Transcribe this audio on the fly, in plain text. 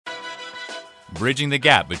Bridging the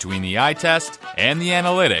gap between the eye test and the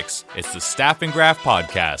analytics, it's the Staff and Graph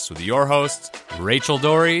Podcast with your hosts, Rachel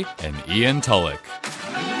Dory and Ian Tulloch.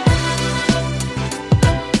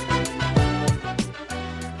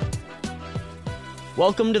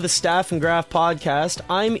 Welcome to the Staff and Graph Podcast.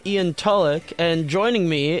 I'm Ian Tulloch, and joining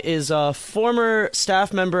me is a former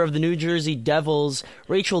staff member of the New Jersey Devils,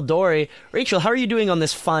 Rachel Dory. Rachel, how are you doing on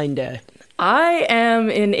this fine day? I am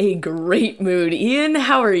in a great mood. Ian,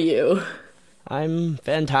 how are you? I'm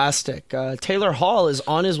fantastic. Taylor Hall is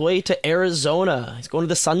on his way to Arizona. He's going to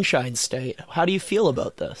the Sunshine State. How do you feel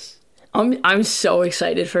about this? I'm so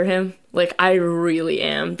excited for him. I really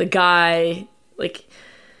am. The guy,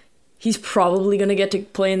 he's probably going to get to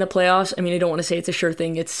play in the playoffs. I mean, I don't want to say it's a sure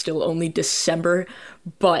thing. It's still only December.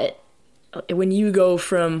 But when you go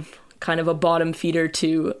from kind of a bottom feeder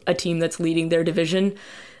to a team that's leading their division,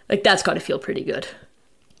 that's got to feel pretty good.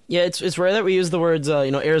 Yeah, it's rare that we use the words,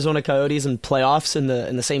 Arizona Coyotes and playoffs in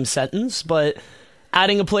the same sentence, but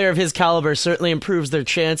adding a player of his caliber certainly improves their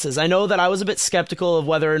chances. I know that I was a bit skeptical of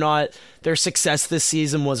whether or not their success this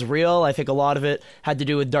season was real. I think a lot of it had to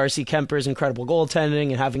do with Darcy Kemper's incredible goaltending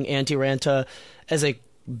and having Antti Raanta as a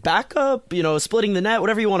backup, splitting the net,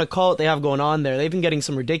 whatever you want to call it, they have going on there. They've been getting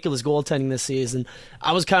some ridiculous goaltending this season.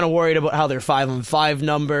 I was kind of worried about how their 5-on-5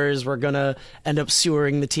 numbers were going to end up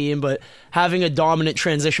sewering the team, but having a dominant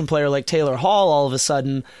transition player like Taylor Hall all of a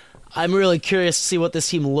sudden, I'm really curious to see what this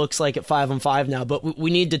team looks like at 5-on-5 now, but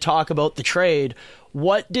we need to talk about the trade.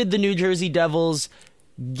 What did the New Jersey Devils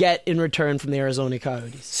get in return from the Arizona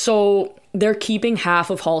Coyotes? So they're keeping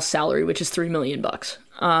half of Hall's salary, which is $3 million.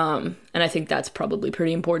 And I think that's probably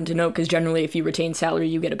pretty important to note because generally if you retain salary,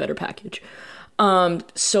 you get a better package.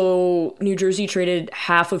 So New Jersey traded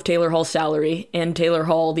half of Taylor Hall's salary and Taylor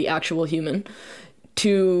Hall, the actual human,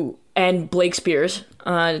 and Blake Spears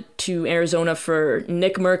to Arizona for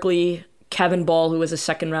Nick Merkley, Kevin Ball, who was a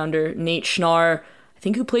second rounder, Nate Schnarr, I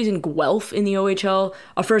think who plays in Guelph in the OHL,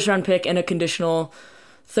 a first round pick and a conditional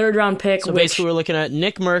third-round pick. So basically we're looking at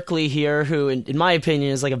Nick Merkley here, who, in my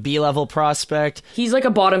opinion, is like a B-level prospect. He's like a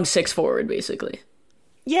bottom six forward, basically.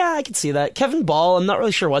 Yeah, I can see that. Kevin Ball, I'm not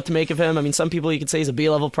really sure what to make of him. I mean, some people you could say he's a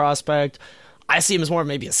B-level prospect. I see him as more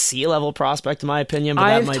maybe a C-level prospect, in my opinion. But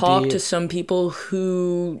I've talked to some people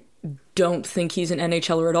who don't think he's an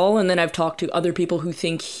NHLer at all, and then I've talked to other people who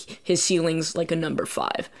think his ceiling's like a number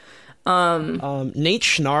 5. Nate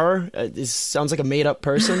Schnarr sounds like a made-up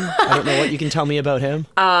person. I don't know what you can tell me about him.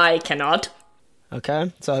 I cannot.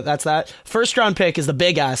 Okay, so that's that. First-round pick is the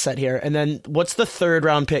big asset here, and then what's the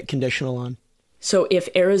third-round pick conditional on? So if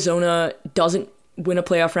Arizona doesn't win a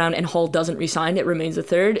playoff round and Hall doesn't resign, it remains a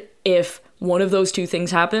third. If one of those two things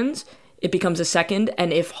happens, it becomes a second,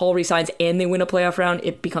 and if Hall resigns and they win a playoff round,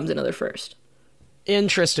 it becomes another first.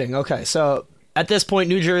 Interesting. Okay, so at this point,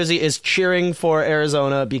 New Jersey is cheering for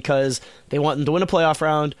Arizona because they want them to win a playoff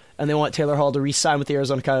round, and they want Taylor Hall to re-sign with the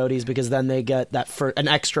Arizona Coyotes because then they get an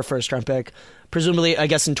extra first-round pick, presumably, I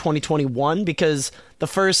guess, in 2021, because the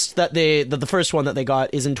first one that they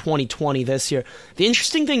got is in 2020 this year. The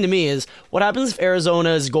interesting thing to me is what happens if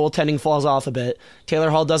Arizona's goaltending falls off a bit.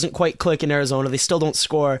 Taylor Hall doesn't quite click in Arizona. They still don't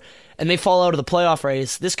score, and they fall out of the playoff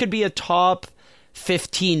race. This could be a top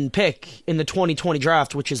 15 pick in the 2020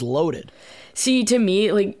 draft, which is loaded. See, to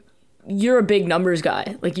me, you're a big numbers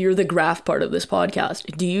guy. You're the graph part of this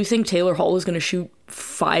podcast. Do you think Taylor Hall is going to shoot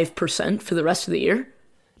 5% for the rest of the year?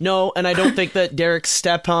 No, and I don't think that Derek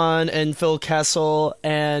Stepan and Phil Kessel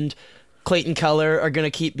and Clayton Keller are going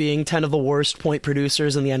to keep being 10 of the worst point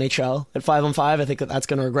producers in the NHL at 5-on-5. I think that that's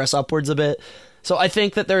going to regress upwards a bit. So I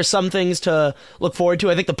think that there are some things to look forward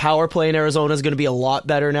to. I think the power play in Arizona is going to be a lot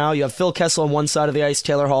better now. You have Phil Kessel on one side of the ice,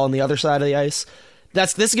 Taylor Hall on the other side of the ice.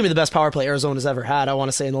 This is going to be the best power play Arizona's ever had, I want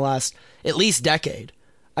to say, in the last at least decade.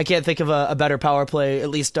 I can't think of a better power play, at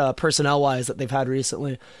least personnel-wise, that they've had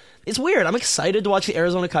recently. It's weird. I'm excited to watch the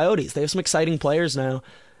Arizona Coyotes. They have some exciting players now.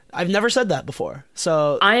 I've never said that before.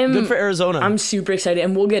 So good for Arizona. I'm super excited,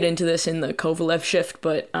 and we'll get into this in the Kovalev Shift,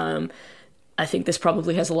 but I think this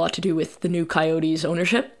probably has a lot to do with the new Coyotes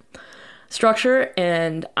ownership structure,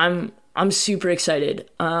 and I'm super excited.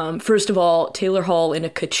 First of all, Taylor Hall in a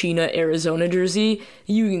Kachina, Arizona jersey.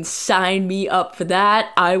 You can sign me up for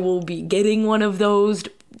that. I will be getting one of those.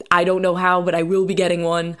 I don't know how, but I will be getting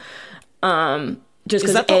one.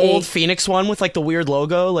 Is that the old Phoenix one with the weird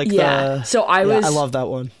logo? Yeah. I love that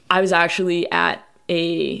one. I was actually at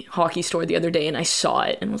a hockey store the other day and I saw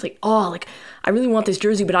it and was like, I really want this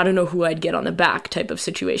jersey, but I don't know who I'd get on the back type of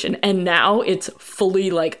situation. And now it's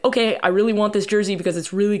fully okay, I really want this jersey because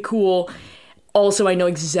it's really cool. Also, I know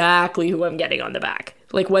exactly who I'm getting on the back.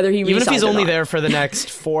 Like whether he even if he's only not. there for the next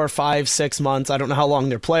 4, 5, 6 months, I don't know how long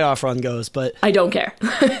their playoff run goes, but I don't care.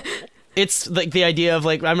 it's like the idea of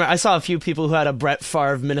like I saw a few people who had a Brett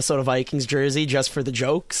Favre Minnesota Vikings jersey just for the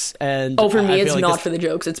jokes, and for me, I it's feel like not for the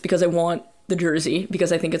jokes. It's because I want the jersey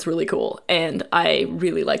because I think it's really cool, and I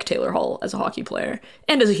really like Taylor Hall as a hockey player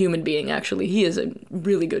and as a human being. Actually, he is a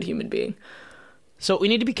really good human being. So we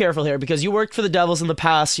need to be careful here because you worked for the Devils in the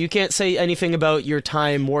past. So you can't say anything about your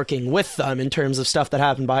time working with them in terms of stuff that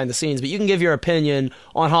happened behind the scenes, but you can give your opinion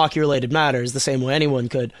on hockey-related matters the same way anyone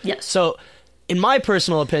could. Yes. So in my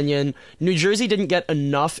personal opinion, New Jersey didn't get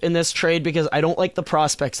enough in this trade because I don't like the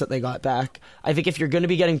prospects that they got back. I think if you're going to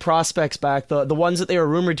be getting prospects back, the ones that they were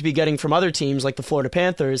rumored to be getting from other teams like the Florida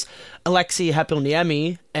Panthers, Alexei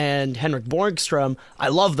Heponiemi and Henrik Borgstrom, I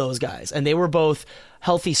love those guys. And they were both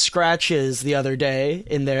healthy scratches the other day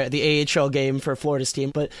in the AHL game for Florida's team.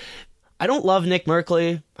 But I don't love Nick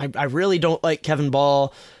Merkley. I really don't like Kevin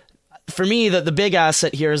Ball. For me, the big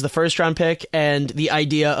asset here is the first-round pick and the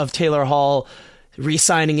idea of Taylor Hall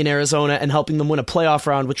re-signing in Arizona and helping them win a playoff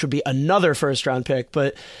round, which would be another first-round pick.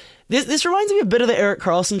 But this reminds me a bit of the Erik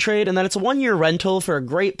Karlsson trade in that it's a one-year rental for a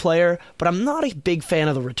great player, but I'm not a big fan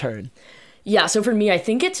of the return. Yeah, so for me, I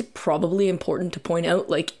think it's probably important to point out,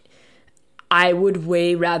 like, I would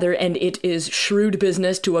way rather, and it is shrewd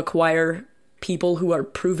business to acquire people who are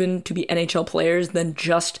proven to be NHL players than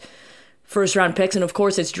just first round picks. And of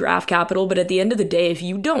course it's draft capital, but at the end of the day, if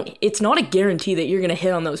you don't, it's not a guarantee that you're going to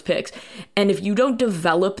hit on those picks. And if you don't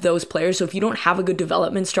develop those players, so if you don't have a good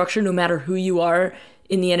development structure, no matter who you are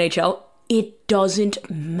in the NHL, it doesn't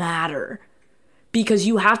matter. Because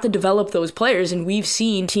you have to develop those players, and we've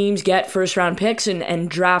seen teams get first-round picks and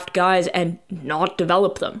draft guys and not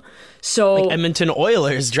develop them. So like Edmonton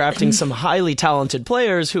Oilers drafting some highly talented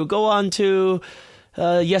players who go on to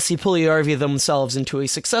Jesse Puljujarvi themselves into a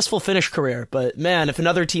successful Finnish career. But man, if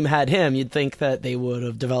another team had him, you'd think that they would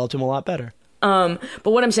have developed him a lot better. But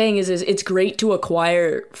what I'm saying is it's great to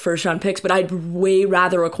acquire first-round picks, but I'd way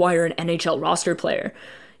rather acquire an NHL roster player.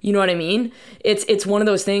 You know what I mean? It's one of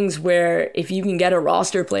those things where if you can get a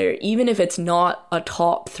roster player, even if it's not a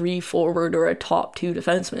top 3 forward or a top 2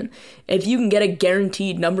 defenseman, if you can get a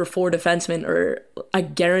guaranteed number 4 defenseman or a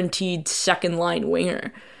guaranteed second line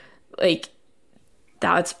winger, like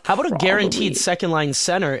that's how about a guaranteed second line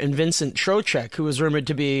center in Vincent Trocheck, who was rumored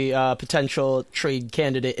to be a potential trade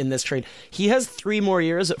candidate in this trade? He has 3 more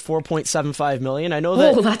years at $4.75 million. I know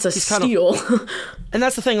that. Oh, that's a steal. And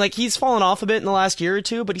that's the thing, like, he's fallen off a bit in the last year or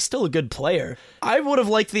two, but he's still a good player. I would have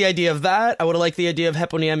liked the idea of that. I would have liked the idea of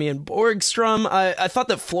Heponiemi and Borgstrom. I thought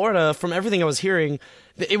that Florida, from everything I was hearing,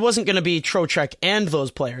 it wasn't going to be Trocheck and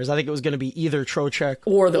those players. I think it was going to be either Trocheck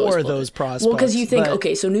or those prospects. Well, because you think,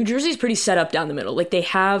 okay, so New Jersey's pretty set up down the middle. Like, they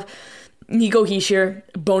have Nico Hischier,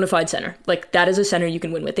 bona fide center. Like, that is a center you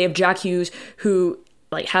can win with. They have Jack Hughes, who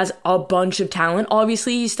like has a bunch of talent.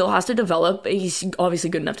 Obviously, he still has to develop. He's obviously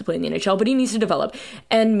good enough to play in the NHL, but he needs to develop.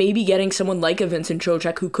 And maybe getting someone like a Vincent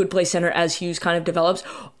Trocheck who could play center as Hughes kind of develops,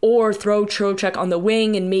 or throw Trocheck on the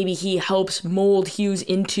wing and maybe he helps mold Hughes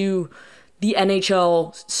into the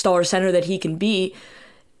NHL star center that he can be.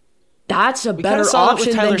 That's a better option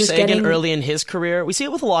with Tyler than just Seguin getting early in his career. We see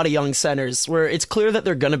it with a lot of young centers where it's clear that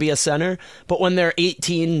they're going to be a center, but when they're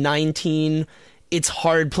 18, 19, it's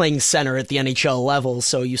hard playing center at the NHL level,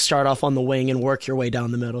 so you start off on the wing and work your way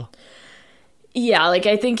down the middle. Yeah, like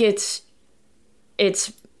I think it's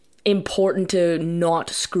important to not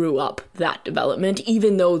screw up that development,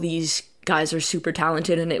 even though these guys are super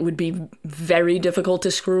talented and it would be very difficult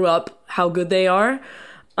to screw up how good they are.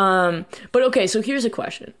 But okay, so here's a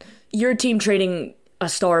question. Your team trading a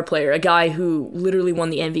star player, a guy who literally won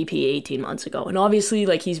the MVP 18 months ago, and obviously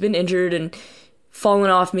like he's been injured and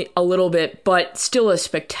fallen off a little bit, but still a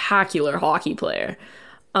spectacular hockey player.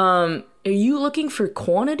 Are you looking for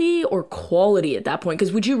quantity or quality at that point?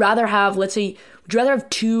 Because would you rather have, let's say, would you rather have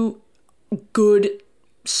 2 good,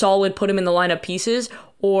 solid, put him in the lineup pieces,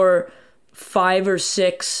 or 5 or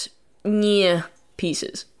 6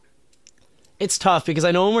 pieces? It's tough because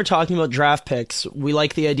I know when we're talking about draft picks, we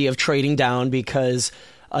like the idea of trading down because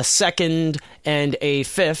a second and a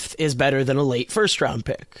fifth is better than a late first round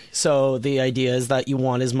pick. So the idea is that you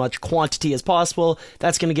want as much quantity as possible.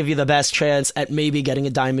 That's going to give you the best chance at maybe getting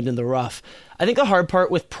a diamond in the rough. I think the hard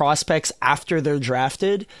part with prospects after they're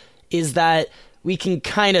drafted is that we can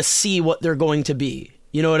kind of see what they're going to be.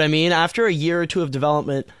 You know what I mean? After a year or two of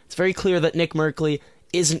development, it's very clear that Nick Merkley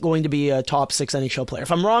isn't going to be a top 6 NHL player.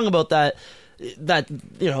 If I'm wrong about that, I've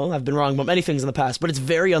been wrong about many things in the past, but it's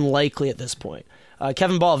very unlikely at this point.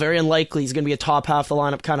 Kevin Ball, very unlikely he's going to be a top half the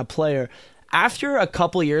lineup kind of player. After a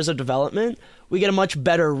couple years of development, we get a much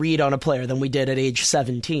better read on a player than we did at age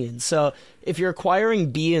 17. So if you're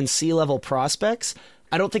acquiring B and C level prospects,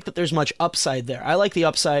 I don't think that there's much upside there. I like the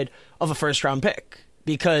upside of a first round pick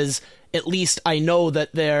because at least I know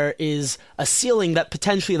that there is a ceiling that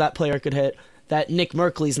potentially that player could hit that Nick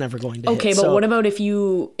Merkley's never going to hit. Okay, but what about if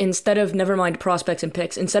you, instead of, never mind prospects and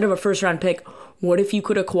picks, instead of a first round pick, what if you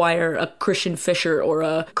could acquire a Christian Fischer or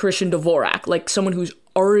a Christian Dvorak, like someone who's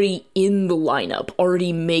already in the lineup,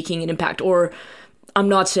 already making an impact? Or I'm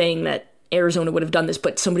not saying that Arizona would have done this,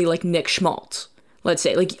 but somebody like Nick Schmaltz, let's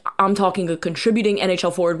say. Like, I'm talking a contributing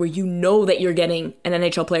NHL forward where you know that you're getting an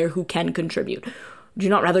NHL player who can contribute. Would you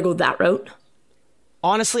not rather go that route?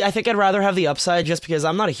 Honestly, I think I'd rather have the upside just because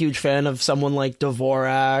I'm not a huge fan of someone like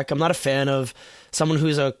Dvorak. I'm not a fan of someone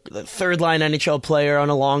who's a third-line NHL player on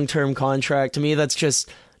a long-term contract. To me, that's just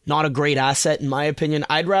not a great asset, in my opinion.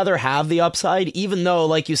 I'd rather have the upside, even though,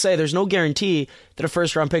 like you say, there's no guarantee that a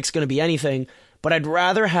first-round pick's going to be anything. But I'd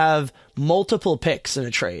rather have multiple picks in a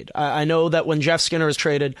trade. I know that when Jeff Skinner was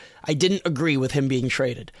traded, I didn't agree with him being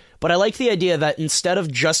traded. But I like the idea that instead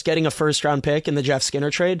of just getting a first-round pick in the Jeff Skinner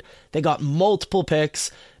trade, they got multiple picks.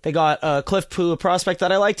 They got Cliff Pu, a prospect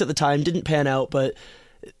that I liked at the time, didn't pan out, but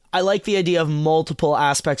I like the idea of multiple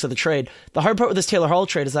aspects of the trade. The hard part with this Taylor Hall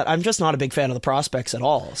trade is that I'm just not a big fan of the prospects at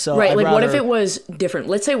all. So right, like what if it was different?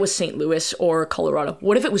 Let's say it was St. Louis or Colorado.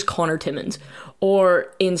 What if it was Connor Timmins?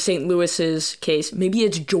 Or in St. Louis's case, maybe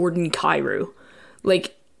it's Jordan Kyrou.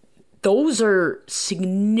 Like, those are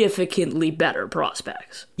significantly better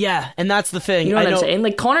prospects. Yeah, and that's the thing. You know what I'm saying?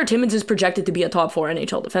 Like, Connor Timmins is projected to be a top 4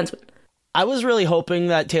 NHL defenseman. I was really hoping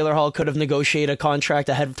that Taylor Hall could have negotiated a contract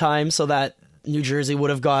ahead of time so that New Jersey would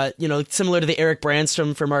have got, similar to the Eric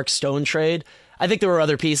Brandstrom for Mark Stone trade. I think there were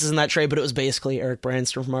other pieces in that trade, but it was basically Eric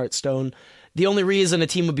Brandstrom for Mark Stone. The only reason a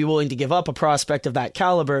team would be willing to give up a prospect of that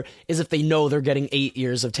caliber is if they know they're getting 8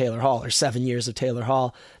 years of Taylor Hall or 7 years of Taylor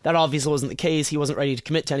Hall. That obviously wasn't the case. He wasn't ready to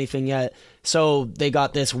commit to anything yet. So they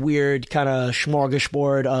got this weird kind of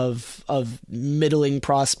smorgasbord of middling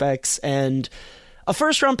prospects and a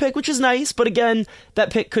first-round pick, which is nice. But again,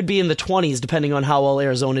 that pick could be in the 20s, depending on how well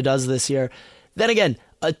Arizona does this year. Then again,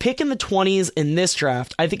 a pick in the 20s in this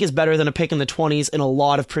draft, I think is better than a pick in the 20s in a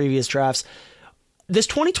lot of previous drafts. This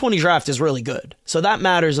 2020 draft is really good, so that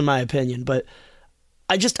matters in my opinion, but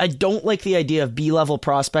I don't like the idea of B-level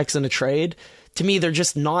prospects in a trade. To me, they're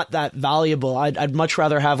just not that valuable. I'd much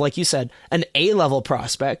rather have, like you said, an A-level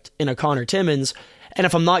prospect in a Connor Timmins, and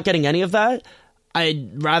if I'm not getting any of that,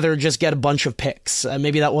 I'd rather just get a bunch of picks.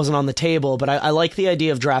 Maybe that wasn't on the table, but I like the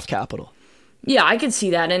idea of draft capital. Yeah, I can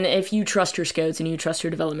see that, and if you trust your scouts and you trust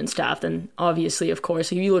your development staff, then obviously, of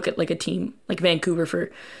course, if you look at like a team like Vancouver,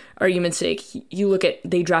 for argument's sake, you look at,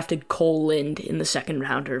 they drafted Cole Lind in the second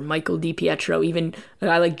round, or Michael DiPietro, even a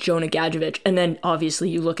guy like Jonah Gadjevich, and then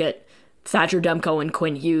obviously you look at Thatcher Demko and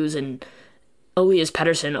Quinn Hughes and Elias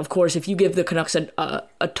Pettersson. Of course, if you give the Canucks a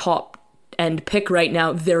top-end pick right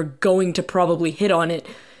now, they're going to probably hit on it,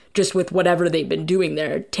 just with whatever they've been doing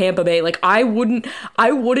there. Tampa Bay, like, I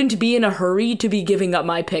wouldn't be in a hurry to be giving up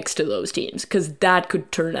my picks to those teams, because that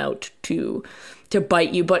could turn out to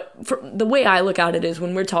bite you. But for the way I look at it is,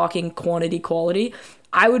 when we're talking quantity, quality,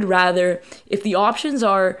 I would rather, if the options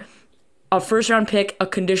are a first-round pick, a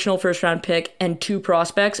conditional first-round pick, and 2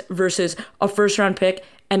 prospects versus a first-round pick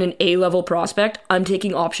and an A-level prospect, I'm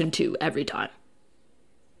taking option 2 every time.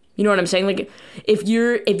 You know what I'm saying? Like, if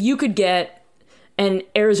you could get, and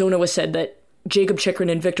Arizona was said that Jacob Chychrun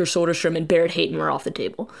and Victor Soderstrom and Barrett Hayton were off the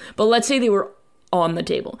table. But let's say they were on the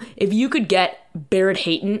table. If you could get Barrett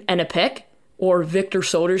Hayton and a pick, or Victor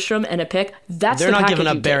Soderstrom and a pick, they're not giving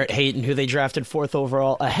up Barrett Hayton, who they drafted 4th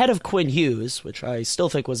overall, ahead of Quinn Hughes, which I still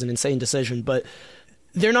think was an insane decision, but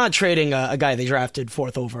they're not trading a guy they drafted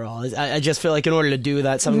 4th overall. I just feel like in order to do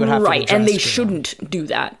that, someone would have to right, and they shouldn't do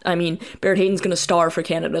that. I mean, Barrett Hayton's going to star for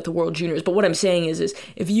Canada at the World Juniors, but what I'm saying is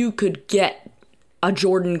if you could get a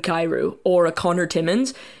Jordan Kyrou or a Connor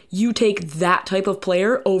Timmins, you take that type of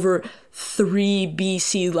player over 3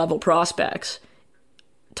 BC level prospects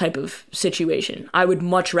type of situation. I would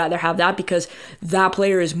much rather have that, because that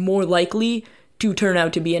player is more likely to turn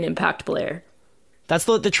out to be an impact player. That's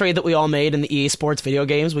the trade that we all made in the EA Sports video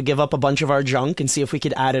games. We give up a bunch of our junk and see if we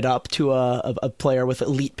could add it up to a player with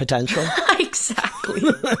elite potential. Exactly.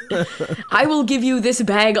 I will give you this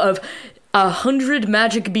bag of 100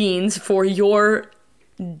 magic beans for your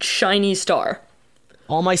shiny star.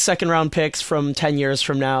 All my second-round picks from 10 years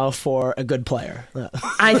from now for a good player.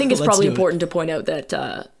 I think it's probably important to point out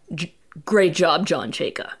that great job, John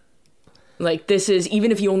Chayka. Like, this is,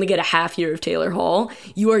 even if you only get a half year of Taylor Hall,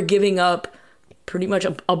 you are giving up pretty much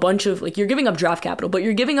a bunch of, like, you're giving up draft capital, but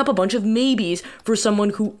you're giving up a bunch of maybes for someone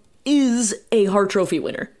who is a Hart Trophy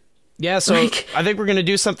winner. Yeah, so I think we're going to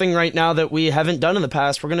do something right now that we haven't done in the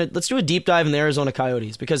past. Let's do a deep dive in the Arizona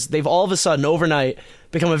Coyotes, because they've all of a sudden, overnight,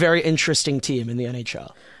 become a very interesting team in the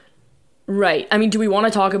NHL. Right. I mean, do we want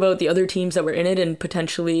to talk about the other teams that were in it and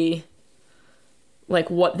potentially, like,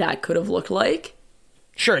 what that could have looked like?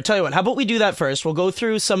 Sure, tell you what, how about we do that first? We'll go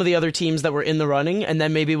through some of the other teams that were in the running, and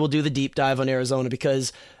then maybe we'll do the deep dive on Arizona,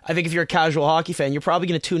 because I think if you're a casual hockey fan, you're probably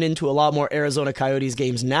going to tune into a lot more Arizona Coyotes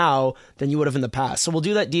games now than you would have in the past. So we'll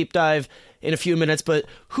do that deep dive in a few minutes, but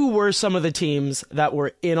who were some of the teams that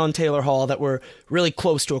were in on Taylor Hall that were really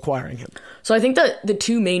close to acquiring him? So I think that the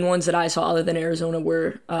two main ones that I saw other than Arizona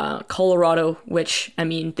were Colorado, which, I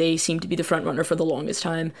mean, they seemed to be the front runner for the longest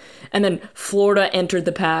time, and then Florida entered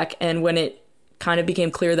the pack, and when it kind of became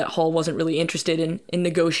clear that Hall wasn't really interested in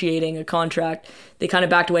negotiating a contract, they kind of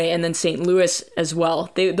backed away, and then St. Louis as well.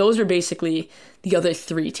 Those are basically the other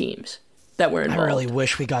three teams that were involved. I really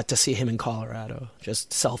wish we got to see him in Colorado,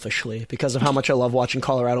 just selfishly, because of how much I love watching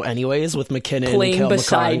Colorado anyways, with McKinnon playing and Cale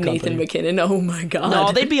beside Makar and Nathan company. McKinnon. Oh my god.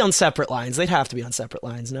 No, they'd be on separate lines. They'd have to be on separate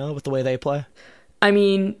lines, no, with the way they play. I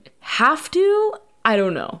mean, have to? I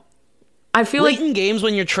don't know. I feel late like in games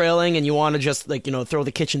when you're trailing and you want to just, like, you know, throw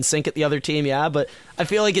the kitchen sink at the other team, yeah, but I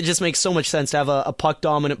feel like it just makes so much sense to have a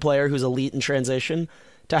puck-dominant player who's elite in transition,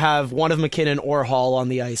 to have one of McKinnon or Hall on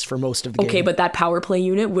the ice for most of the game. Okay, but that power play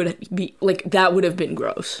unit would be, like, that would have been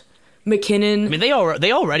gross. McKinnon... I mean, they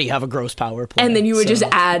already have a gross power play. And then you would just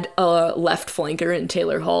add a left flanker in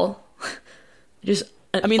Taylor Hall.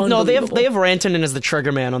 I mean, no, they have Rantanen as the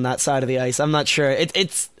trigger man on that side of the ice. I'm not sure.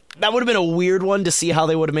 It's that would have been a weird one to see how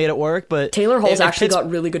they would have made it work, but Taylor Hall's actually got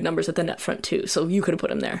really good numbers at the net front too, so you could have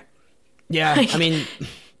put him there. Yeah, I mean,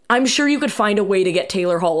 I'm sure you could find a way to get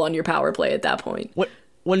Taylor Hall on your power play at that point.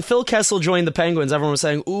 When Phil Kessel joined the Penguins, everyone was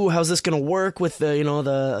saying, "Ooh, how's this going to work with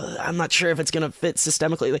the I'm not sure if it's going to fit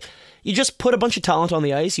systemically." Like, you just put a bunch of talent on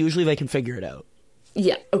the ice, usually they can figure it out.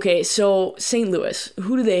 Yeah. Okay, so St. Louis,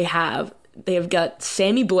 who do they have? They have got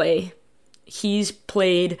Sammy Blais.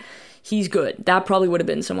 He's good. That probably would have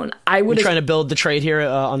been someone I would. Trying to build the trade here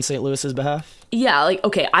on St. Louis's behalf. Yeah, like,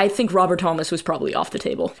 okay, I think Robert Thomas was probably off the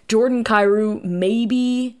table. Jordan Kyrou,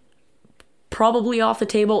 maybe, probably off the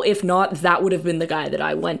table. If not, that would have been the guy that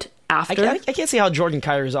I went after. I can't see how Jordan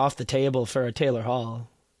Kyrou is off the table for a Taylor Hall.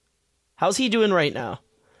 How's he doing right now?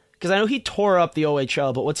 Because I know he tore up the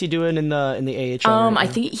OHL, but what's he doing in the AHL? I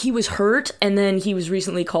think he was hurt, and then he was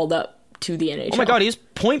recently called up to the NHL. Oh my god, he's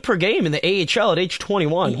point per game in the AHL at age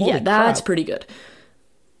 21. Holy that's crap. pretty good.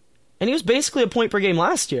 And he was basically a point per game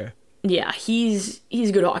last year. Yeah, he's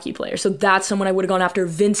a good hockey player. So that's someone I would have gone after.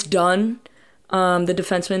 Vince Dunn, the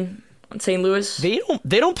defenseman on St. Louis.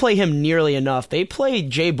 They don't play him nearly enough. They play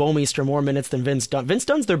Jay Bomeister more minutes than Vince Dunn. Vince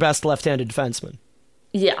Dunn's their best left-handed defenseman.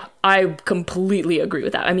 Yeah, I completely agree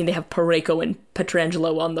with that. I mean, they have Parayko and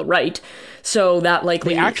Pietrangelo on the right, so that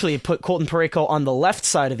likely... They actually put Colton Parayko on the left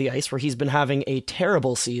side of the ice, where he's been having a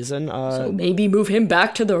terrible season. So maybe move him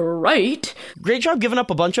back to the right. Great job giving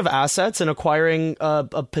up a bunch of assets and acquiring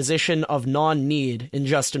a position of non-need in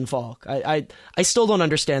Justin Falk. I still don't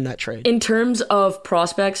understand that trade. In terms of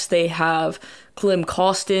prospects, they have Klim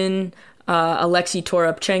Kostin, Alexei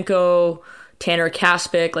Toropchenko, Tanner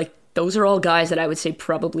Kaspic, like, those are all guys that I would say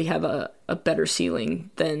probably have a better ceiling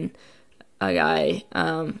than a guy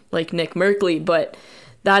like Nick Merkley, but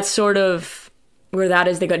that's sort of where that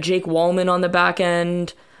is. They got Jake Wallman on the back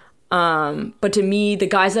end. But to me, the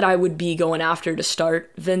guys that I would be going after to start,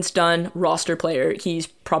 Vince Dunn, roster player, he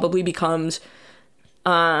probably becomes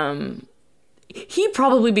New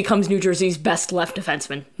Jersey's best left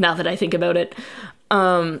defenseman, now that I think about it.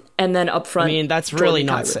 And then up front, I mean, that's really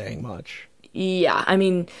not saying much. Yeah, I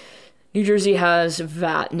mean, New Jersey has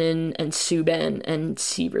Vatanen and Subban and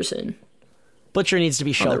Severson. Butcher needs to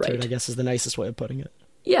be sheltered, right. I guess is the nicest way of putting it.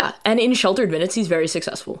 Yeah, and in sheltered minutes, he's very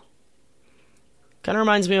successful. Kind of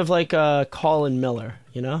reminds me of, like, Colin Miller,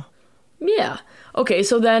 you know? Yeah. Okay,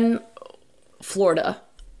 so then Florida.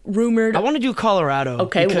 Rumored... I want to do Colorado.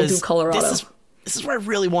 Okay, we'll do Colorado. This is where I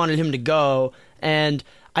really wanted him to go, and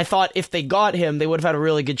I thought if they got him, they would have had a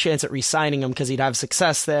really good chance at re-signing him because he'd have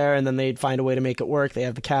success there, and then they'd find a way to make it work. They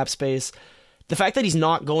have the cap space. The fact that he's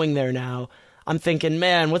not going there now, I'm thinking,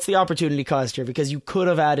 man, what's the opportunity cost here? Because you could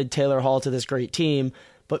have added Taylor Hall to this great team,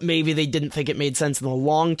 but maybe they didn't think it made sense in the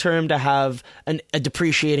long term to have a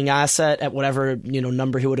depreciating asset at whatever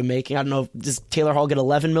number he would have making. I don't know, does Taylor Hall get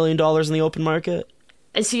 $11 million in the open market?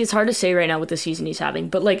 See, it's hard to say right now with the season he's having,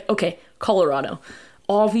 but, like, okay, Colorado.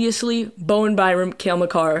 Obviously, Bowen Byram, Cale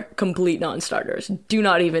Makar, complete non-starters. Do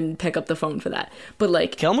not even pick up the phone for that. But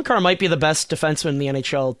like, Cale Makar might be the best defenseman in the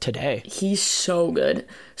NHL today. he's so good.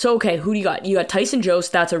 So okay, who do you got? You got Tyson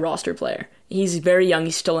Jost. That's a roster player. He's very young.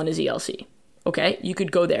 He's still on his ELC. Okay, you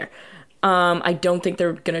could go there. I don't think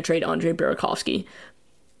they're gonna trade Andrei Burakovsky,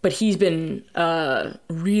 but he's been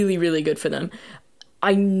really, really good for them.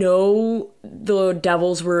 I know the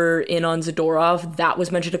Devils were in on Zadorov. That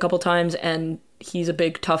was mentioned a couple times, and he's a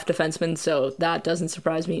big, tough defenseman, so that doesn't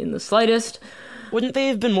surprise me in the slightest. Wouldn't they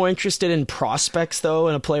have been more interested in prospects, though,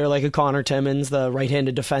 and a player like a Connor Timmins, the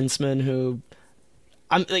right-handed defenseman, who...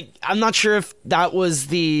 I'm not sure if that was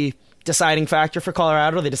the deciding factor for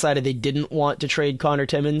Colorado. They decided they didn't want to trade Connor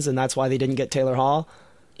Timmins, and that's why they didn't get Taylor Hall.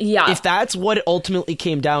 Yeah. If that's what it ultimately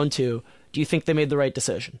came down to, do you think they made the right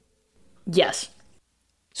decision? Yes.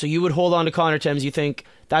 So you would hold on to Connor Timmins. You think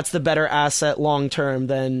that's the better asset long-term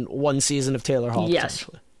than one season of Taylor Hall, Yes.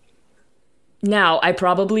 potentially? Now, I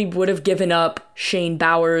probably would have given up Shane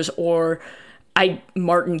Bowers or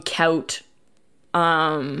Martin Kaut,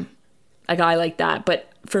 a guy like that. But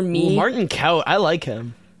for me... Ooh, Martin Kaut, I like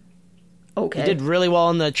him. Okay. He did really well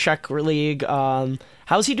in the Czech League.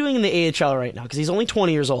 How's he doing in the AHL right now? Because he's only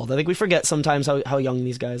 20 years old. I think we forget sometimes how young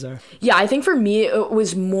these guys are. Yeah, I think for me, it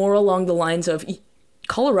was more along the lines of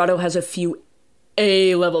Colorado has a few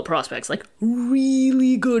A-level prospects, like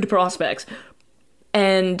really good prospects.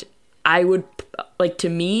 And I would, like, to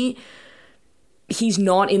me, he's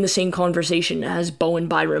not in the same conversation as Bowen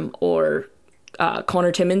Byram or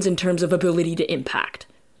Connor Timmins in terms of ability to impact.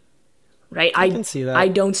 Right? I can see that. I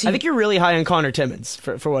don't see... I think you're really high on Connor Timmins,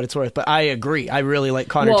 for what it's worth, but I agree. I really like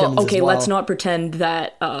Connor Timmins okay, as well. let's not pretend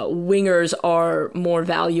that wingers are more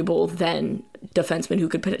valuable than defensemen who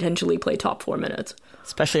could potentially play top 4 minutes.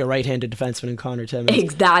 Especially a right-handed defenseman in Connor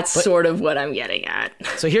Timmins. That's sort of what I'm getting at.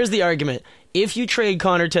 So here's the argument. If you trade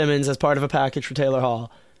Connor Timmins as part of a package for Taylor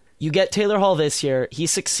Hall, you get Taylor Hall this year, he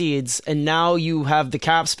succeeds, and now you have the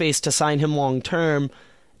cap space to sign him long-term,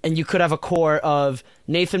 and you could have a core of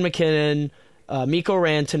Nathan McKinnon, Mikko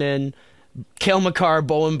Rantanen, Cale Makar,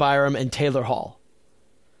 Bowen Byram, and Taylor Hall.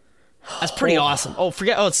 That's pretty awesome.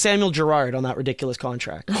 It's Samuel Girard on that ridiculous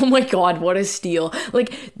contract. Oh my God, what a steal.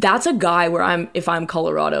 Like, that's a guy where if I'm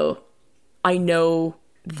Colorado, I know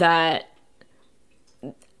that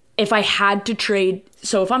if I had to trade...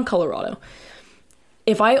 So if I'm Colorado,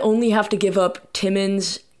 if I only have to give up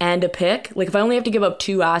Timmins and a pick, like if I only have to give up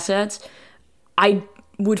 2 assets, I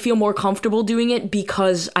would feel more comfortable doing it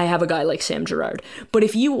because I have a guy like Sam Girard. But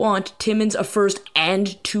if you want Timmins, a first,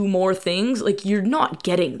 and 2 more things, like, you're not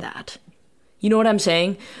getting that. You know what I'm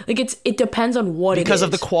saying? Like, it depends on what it is. Because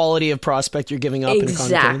of the quality of prospect you're giving up.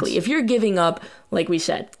 Exactly. If you're giving up, like we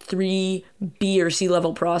said, 3 B or C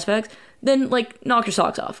level prospects, then, like, knock your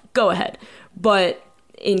socks off. Go ahead. But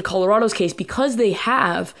in Colorado's case, because they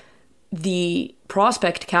have the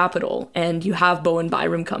prospect capital and you have Bowen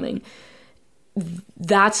Byram coming,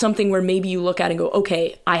 that's something where maybe you look at and go,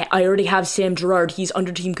 okay, I already have Sam Girard. He's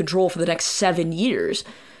under team control for the next 7 years.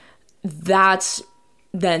 That's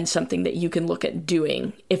then something that you can look at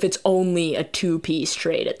doing if it's only a 2-piece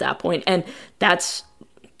trade at that point. And that's,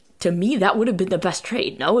 to me, that would have been the best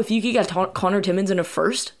trade. No, if you could get Connor Timmins in a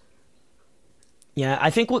first. Yeah,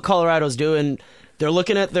 I think what Colorado's doing, they're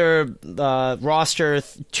looking at their roster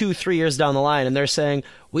 2-3 years down the line, and they're saying,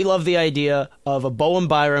 we love the idea of a Bowen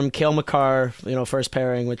Byram, Cale Makar, first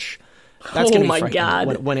pairing, which that's going to be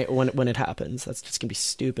frightening when it happens. That's just going to be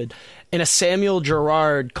stupid. And a Samuel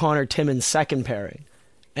Girard, Connor Timmins second pairing.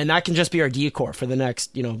 And that can just be our decor for the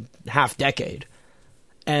next, half decade.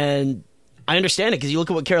 And I understand it because you look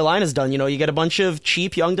at what Carolina's done. You get a bunch of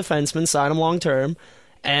cheap young defensemen, sign them long term,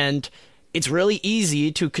 and it's really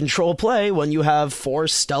easy to control play when you have 4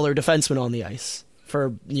 stellar defensemen on the ice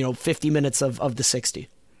for 50 minutes of the 60.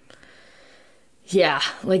 Yeah,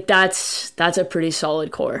 like that's a pretty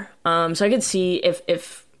solid core. So I could see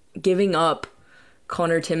if giving up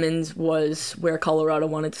Connor Timmins was where Colorado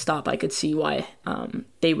wanted to stop, I could see why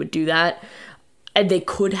they would do that. And they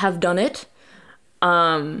could have done it.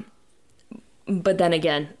 But then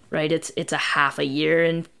again, right, it's a half a year,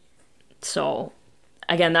 and so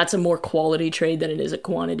again, that's a more quality trade than it is a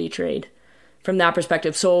quantity trade from that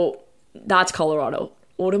perspective. So that's Colorado.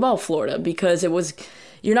 What about Florida? Because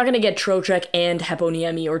you're not going to get Trocheck and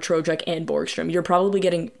Heponiemi or Trocheck and Borgstrom. You're probably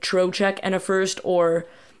getting Trocheck and a first, or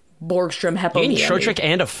Borgstrom, Heponiemi. You mean Trocheck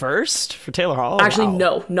and a first for Taylor Hall? Actually, wow.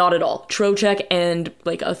 No, not at all. Trocheck and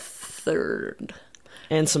like a third.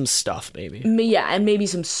 And some stuff, maybe. Yeah, and maybe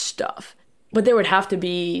some stuff. But there would have to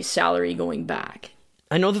be salary going back.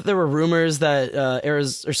 I know that there were rumors that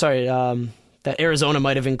that Arizona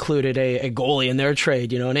might have included a goalie in their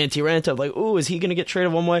trade, an Antti Ranta. Like, ooh, is he going to get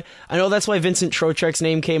traded one way? I know that's why Vincent Trocheck's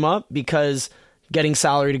name came up, because getting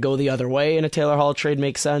salary to go the other way in a Taylor Hall trade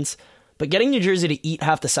makes sense. But getting New Jersey to eat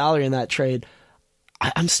half the salary in that trade,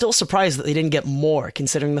 I'm still surprised that they didn't get more,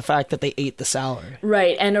 considering the fact that they ate the salary.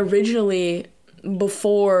 Right, and originally,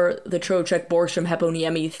 before the Trocheck, Borgstrom,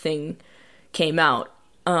 Heponiemi thing came out,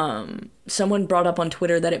 someone brought up on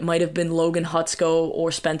Twitter that it might have been Logan Hutsko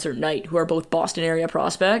or Spencer Knight, who are both Boston area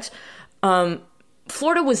prospects.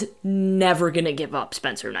 Florida was never going to give up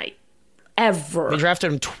Spencer Knight. Ever. They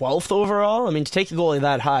drafted him 12th overall? I mean, to take a goalie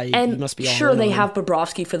that high, you must be all sure, in they on have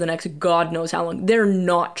Bobrovsky for the next God knows how long. They're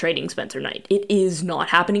not trading Spencer Knight. It is not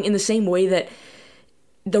happening, in the same way that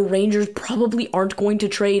the Rangers probably aren't going to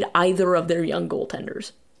trade either of their young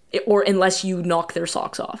goaltenders, or unless you knock their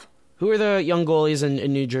socks off. Who are the young goalies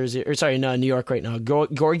in New Jersey? Or sorry, no, New York right now.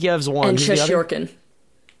 Georgiev's one. And Sheshyorkin.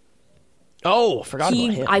 Oh, forgot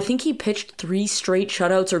about him. I think he pitched 3 straight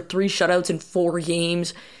shutouts, or 3 shutouts in 4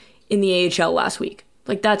 games in the AHL last week.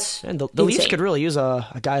 Like, that's and the Leafs could really use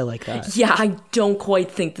a guy like that. Yeah, I don't quite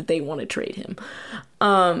think that they want to trade him.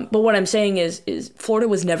 But what I'm saying is Florida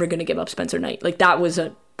was never going to give up Spencer Knight. Like, that was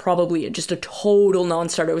probably just a total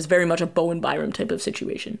non-starter. It was very much a Bowen Byram type of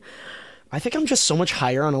situation. I think I'm just so much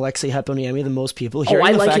higher on Alexei Heponiemi than most people.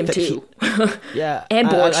 I like him too. Yeah. And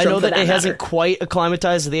Borgstrom, I know that he hasn't quite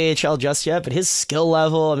acclimatized to the AHL just yet, but his skill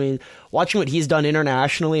level, I mean, watching what he's done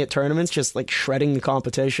internationally at tournaments, just like shredding the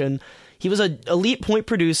competition. He was an elite point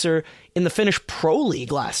producer in the Finnish Pro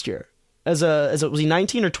League last year. Was he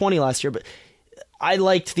 19 or 20 last year? But I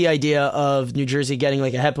liked the idea of New Jersey getting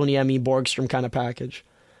like a Heponiemi Borgstrom kind of package.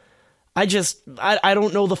 I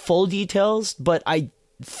don't know the full details, but I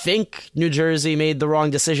think New Jersey made the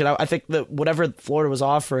wrong decision. I think that whatever Florida was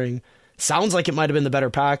offering sounds like it might have been the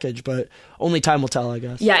better package, but only time will tell, I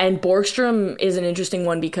guess. Yeah, and Borgstrom is an interesting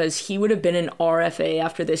one because he would have been an RFA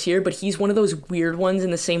after this year, but he's one of those weird ones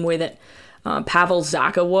in the same way that Pavel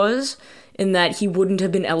Zacha was, in that he wouldn't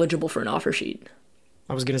have been eligible for an offer sheet.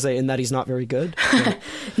 I was going to say, in that he's not very good.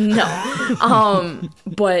 No.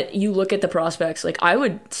 But you look at the prospects, like, I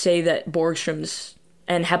would say that Borgstrom's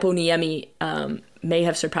and Heponiemi may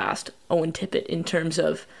have surpassed Owen Tippett in terms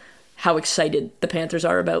of how excited the Panthers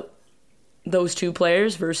are about those two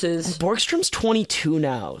players versus... Borgstrom's 22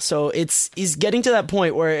 now, so he's getting to that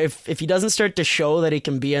point where if he doesn't start to show that he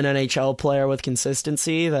can be an NHL player with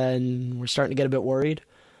consistency, then we're starting to get a bit worried.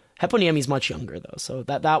 Heponiemi's much younger, though, so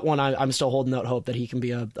that one I'm still holding out hope that he can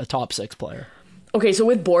be a top 6 player. Okay, so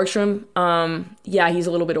with Borgstrom, he's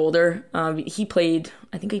a little bit older. I think he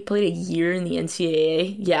played a year in the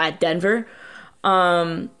NCAA, at Denver.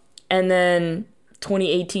 And then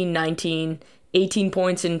 2018-19, 18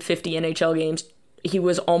 points in 50 NHL games. He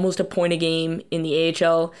was almost a point a game in the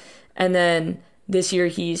AHL. And then this year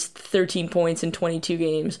he's 13 points in 22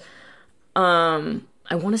 games.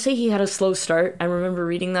 I want to say he had a slow start. I remember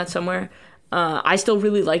reading that somewhere. I still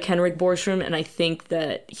really like Henrik Borgstrom, and I think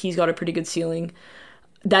that he's got a pretty good ceiling.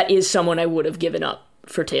 That is someone I would have given up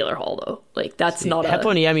for Taylor Hall, though. Like, that's not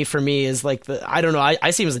Heponiemi for me is like I don't know.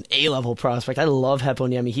 I see him as an A-level prospect. I love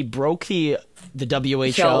Heponiemi. He broke the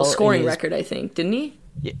WHL scoring record, I think, didn't he?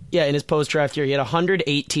 Yeah, in his post-draft year, he had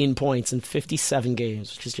 118 points in 57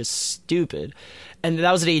 games, which is just stupid. And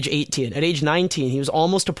that was at age 18. At age 19, he was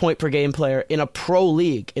almost a point-per-game player in a pro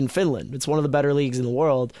league in Finland. It's one of the better leagues in the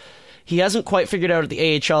world. He hasn't quite figured out at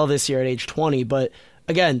the AHL this year at age 20, but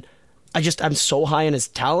again, I'm so high in his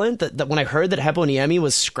talent that when I heard that Heponiemi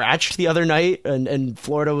was scratched the other night and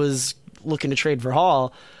Florida was looking to trade for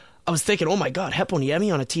Hall, I was thinking, oh my God,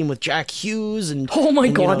 Heponiemi on a team with Jack Hughes and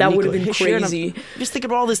that would have been crazy. Just thinking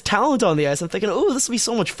about all this talent on the ice. I'm thinking, oh, this will be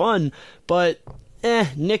so much fun. But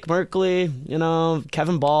Nick Merkley,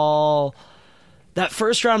 Kevin Ball. That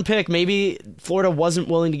first-round pick, maybe Florida wasn't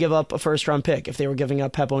willing to give up a first-round pick if they were giving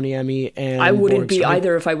up Heponiemi and I wouldn't be Borgstrom.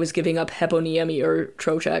 either if I was giving up Heponiemi or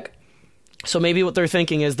Trocheck. So maybe what they're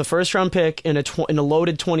thinking is the first-round pick in a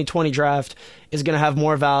loaded 2020 draft is going to have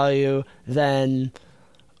more value than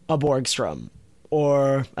a Borgstrom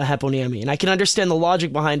or a Heponiemi. And I can understand the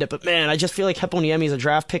logic behind it, but man, I just feel like Heponiemi is a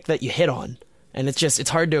draft pick that you hit on. And it's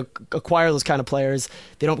hard to acquire those kind of players.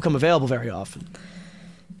 They don't become available very often.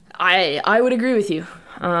 I would agree with you.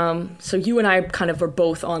 So you and I kind of are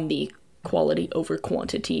both on the quality over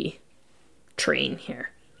quantity train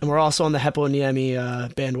here. And we're also on the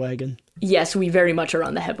Heponiemi bandwagon. Yes, we very much are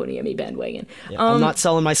on the Heponiemi bandwagon. Yeah, I'm not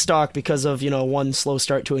selling my stock because of, one slow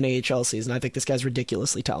start to an AHL season. I think this guy's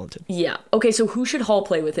ridiculously talented. Yeah. Okay, so who should Hall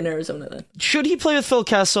play with in Arizona then? Should he play with Phil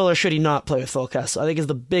Kessel or should he not play with Phil Kessel? I think is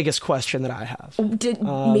the biggest question that I have.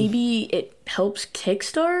 Maybe it helps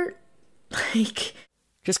kickstart Like,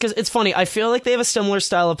 just because it's funny, I feel like they have a similar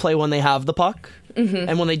style of play when they have the puck.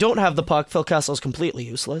 And when they don't have the puck, Phil Kessel's completely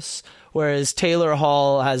useless. Whereas Taylor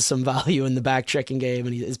Hall has some value in the back-checking game,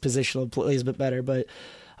 and his positional play is a bit better. But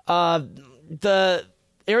the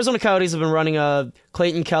Arizona Coyotes have been running a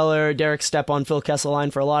Clayton Keller, Derek Stepan, Phil Kessel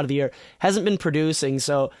line for a lot of the year. Hasn't been producing,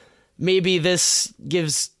 so maybe this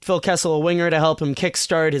gives Phil Kessel a winger to help him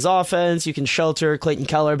kickstart his offense. You can shelter Clayton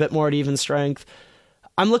Keller a bit more at even strength.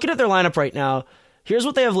 I'm looking at their lineup right now. Here's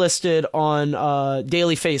what they have listed on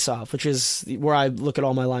Daily Faceoff, which is where I look at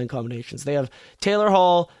all my line combinations. They have Taylor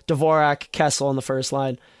Hall, Dvorak, Kessel on the first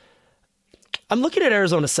line. I'm looking at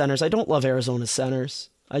Arizona centers. I don't love Arizona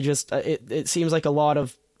centers. It seems like a lot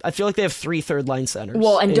of... I feel like they have 3 third-line centers.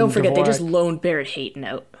 well, and don't forget, they just loaned Barrett Hayton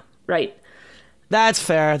out, right? That's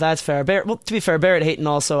fair. To be fair, Barrett Hayton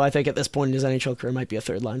also, I think at this point in his NHL career, might be a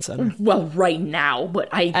third-line center. Well, right now, but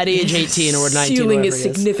at age 18 or 19, ceiling is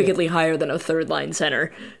significantly higher than a third-line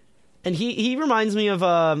center. And he reminds me of,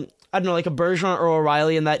 I don't know, like a Bergeron or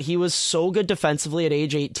O'Reilly in that he was so good defensively at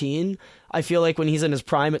age 18. I feel like when he's in his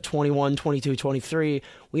prime at 21, 22, 23,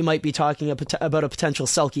 we might be talking about a potential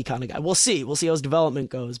Selke kind of guy. We'll see. We'll see how his development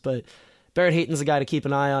goes, but Barrett Hayton's a guy to keep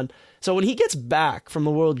an eye on. So when he gets back from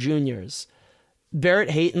the World Juniors, Barrett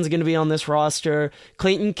Hayton's going to be on this roster.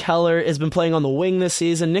 Clayton Keller has been playing on the wing this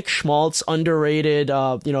season. Nick Schmaltz, underrated,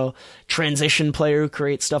 transition player who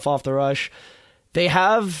creates stuff off the rush. They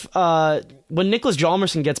have, when Nicholas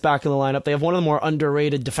Hjalmarsson gets back in the lineup, they have one of the more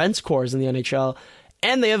underrated defense cores in the NHL.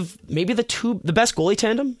 And they have maybe the best goalie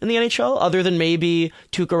tandem in the NHL, other than maybe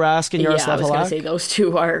Tuukka Rask and Yaroslav I was going Halak. to say, those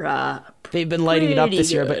two are they've been lighting it up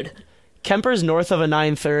this year, good. but Kemper's north of a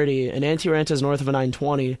 930, and Antti Ranta's north of a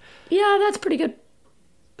 920. Yeah, that's pretty good.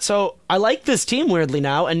 So I like this team weirdly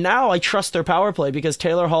now, and now I trust their power play because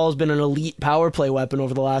Taylor Hall has been an elite power play weapon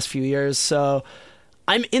over the last few years. So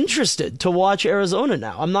I'm interested to watch Arizona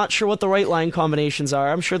now. I'm not sure what the right line combinations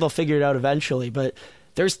are. I'm sure they'll figure it out eventually, but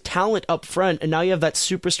there's talent up front, and now you have that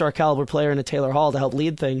superstar caliber player in a Taylor Hall to help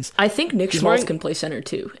lead things. I think Nick Schmaltz can play center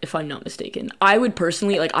too, if I'm not mistaken. I would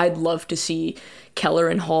personally, I'd love to see Keller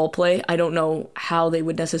and Hall play. I don't know how they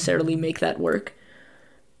would necessarily make that work.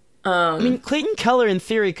 I mean, Clayton Keller in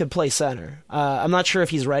theory could play center. I'm not sure if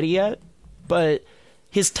he's ready yet, but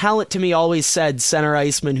his talent to me always said center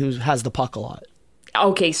iceman who has the puck a lot.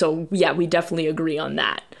 Okay, so yeah, we definitely agree on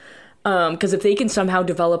that. Because if they can somehow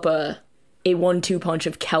develop a 1-2 punch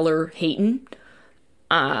of Keller Hayton,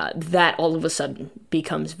 that all of a sudden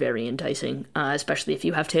becomes very enticing, especially if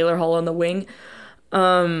you have Taylor Hall on the wing.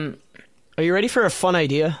 Are you ready for a fun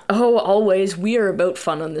idea? Oh, always. We are about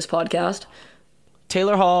fun on this podcast.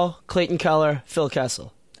 Taylor Hall, Clayton Keller, Phil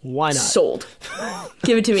Kessel. Why not? Sold.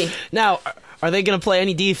 Give it to me. Now, are they going to play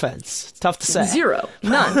any defense? It's tough to say. 0.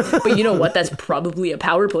 None. But you know what? That's probably a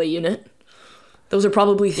power play unit. Those are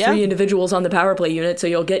probably 3 individuals on the power play unit, so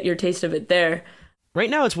you'll get your taste of it there. Right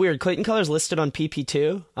now, it's weird. Clayton Keller's listed on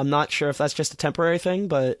PP2. I'm not sure if that's just a temporary thing,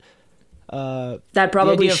 but... that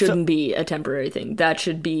probably shouldn't be a temporary thing. That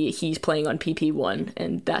should be he's playing on PP1,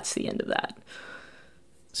 and that's the end of that.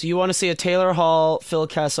 So you want to see a Taylor Hall, Phil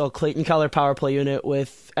Kessel, Clayton Keller power play unit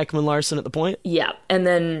with Ekman Larson at the point? Yeah, and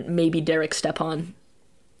then maybe Derek Stepan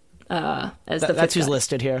as the fifth That's who's guy.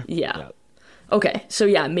 listed here. Yeah. Okay, so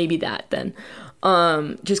yeah, maybe that then.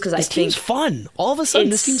 Just because I think... This team's fun. All of a sudden,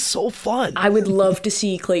 this team's so fun. I would love to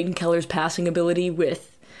see Clayton Keller's passing ability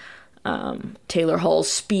with Taylor Hall's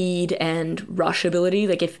speed and rush ability.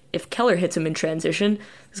 Like, if Keller hits him in transition,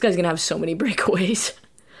 this guy's going to have so many breakaways.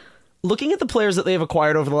 Looking at the players that they've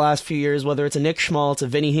acquired over the last few years, whether it's a Nick Schmaltz, a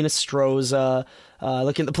Vinny Hinostroza,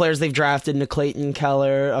 looking at the players they've drafted in a Clayton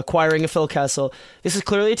Keller, acquiring a Phil Kessel, this is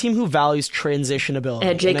clearly a team who values transition ability.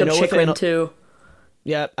 And Jacob Chikrin, too.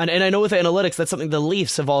 Yeah, and I know with analytics, that's something the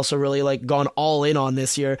Leafs have also really gone all in on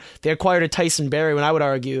this year. They acquired a Tyson Barrie, when I would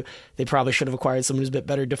argue they probably should have acquired someone who's a bit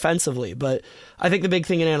better defensively. But I think the big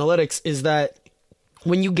thing in analytics is that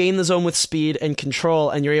when you gain the zone with speed and control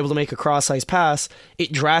and you're able to make a cross-ice pass,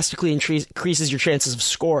 it drastically increases your chances of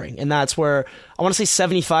scoring. And that's where I want to say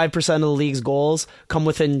 75% of the league's goals come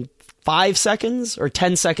within 5 seconds or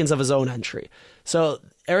 10 seconds of a zone entry. So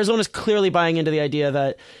Arizona's clearly buying into the idea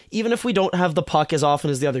that even if we don't have the puck as often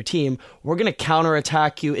as the other team, we're going to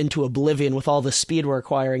counterattack you into oblivion with all the speed we're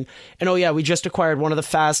acquiring. And oh yeah, we just acquired one of the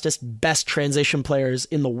fastest, best transition players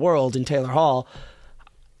in the world in Taylor Hall.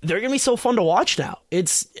 They're going to be so fun to watch now.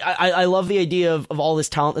 I love the idea of all this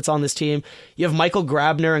talent that's on this team. You have Michael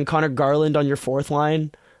Grabner and Connor Garland on your fourth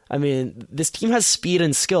line. I mean, this team has speed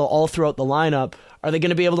and skill all throughout the lineup. Are they going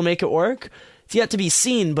to be able to make it work? It's yet to be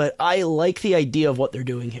seen, but I like the idea of what they're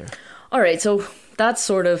doing here. All right, so that's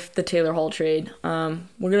sort of the Taylor Hall trade. We're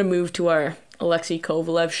going to move to our Alexei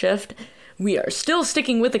Kovalev shift. We are still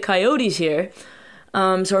sticking with the Coyotes here.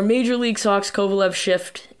 So our Major League Sox Kovalev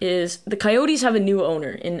shift is the Coyotes have a new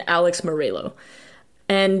owner in Alex Morello,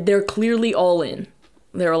 and they're clearly all in.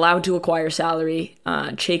 They're allowed to acquire salary.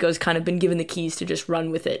 Chaco's kind of been given the keys to just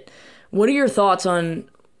run with it. What are your thoughts on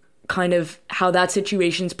kind of how that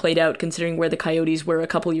situation's played out, considering where the Coyotes were a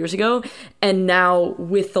couple years ago, and now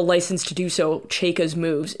with the license to do so, Chaco's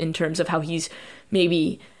moves in terms of how he's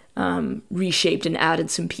maybe reshaped and added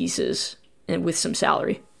some pieces and with some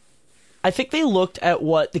salary? I think they looked at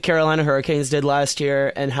what the Carolina Hurricanes did last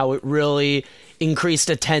year and how it really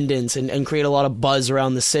increased attendance and created a lot of buzz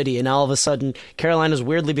around the city. And now all of a sudden, Carolina's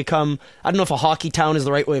weirdly become, I don't know if a hockey town is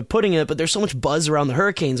the right way of putting it, but there's so much buzz around the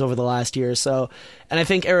Hurricanes over the last year or so. And I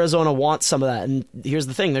think Arizona wants some of that. And here's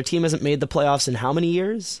the thing, their team hasn't made the playoffs in how many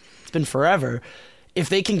years? It's been forever. If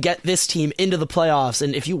they can get this team into the playoffs,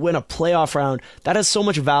 and if you win a playoff round, that has so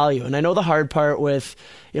much value. And I know the hard part with,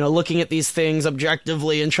 looking at these things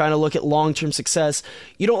objectively and trying to look at long-term success,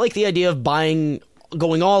 you don't like the idea of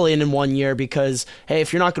going all in 1 year because, hey,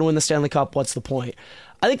 if you're not going to win the Stanley Cup, what's the point?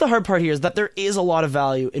 I think the hard part here is that there is a lot of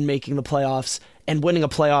value in making the playoffs and winning a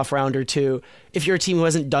playoff round or two if you're a team who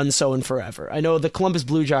hasn't done so in forever. I know the Columbus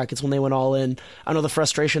Blue Jackets, when they went all in, I know the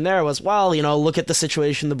frustration there was, well, look at the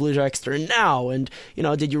situation the Blue Jackets are in now, and,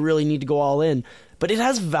 did you really need to go all in? But it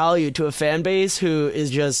has value to a fan base who is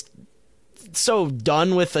just so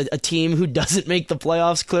done with a team who doesn't make the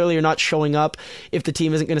playoffs. Clearly you're not showing up if the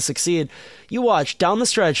team isn't going to succeed. You watch down the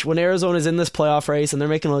stretch when Arizona's in this playoff race and they're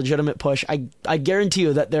making a legitimate push, I guarantee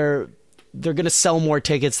you that they're going to sell more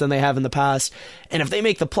tickets than they have in the past. And if they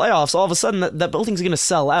make the playoffs, all of a sudden that building's going to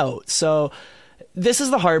sell out. So this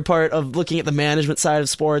is the hard part of looking at the management side of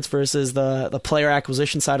sports versus the player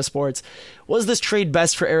acquisition side of sports. Was this trade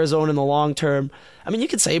best for Arizona in the long term? I mean, you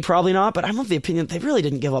could say probably not, but I'm of the opinion they really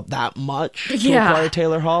didn't give up that much to acquire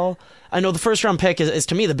Taylor Hall. I know the first round pick is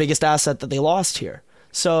to me the biggest asset that they lost here.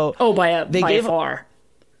 So by far.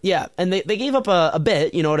 Yeah, and they gave up a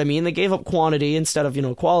bit, you know what I mean? They gave up quantity instead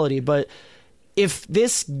of, quality, but if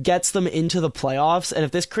this gets them into the playoffs and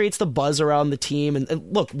if this creates the buzz around the team,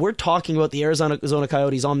 and look, we're talking about the Arizona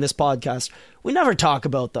Coyotes on this podcast. We never talk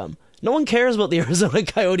about them. No one cares about the Arizona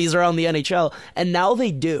Coyotes around the NHL, and now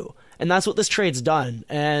they do. And that's what this trade's done.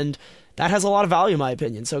 And that has a lot of value, in my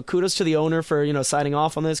opinion. So kudos to the owner for, signing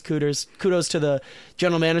off on this. Kudos to the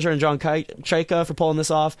general manager and John Chaika for pulling this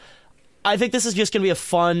off. I think this is just going to be a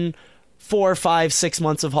fun 4, 5, 6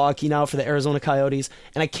 months of hockey now for the Arizona Coyotes,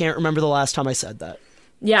 and I can't remember the last time I said that.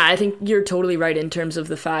 Yeah, I think you're totally right in terms of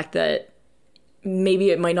the fact that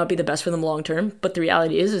maybe it might not be the best for them long term, but the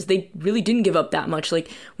reality is they really didn't give up that much.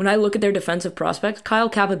 Like, when I look at their defensive prospects, Kyle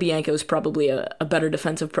Capabianco is probably a better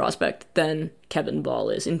defensive prospect than Kevin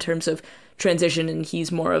Ball is in terms of transition, and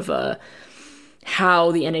he's more of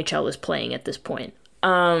how the NHL is playing at this point.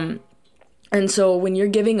 And so when you're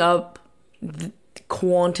giving up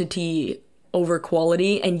quantity over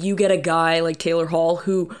quality and you get a guy like Taylor Hall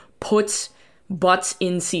who puts butts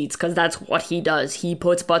in seats, because that's what he does, he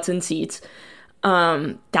puts butts in seats,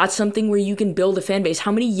 that's something where you can build a fan base.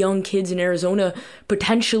 How many young kids in Arizona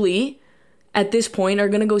potentially at this point are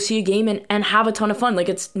going to go see a game and have a ton of fun? Like,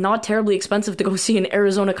 it's not terribly expensive to go see an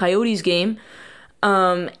Arizona Coyotes game,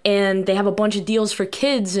 and they have a bunch of deals for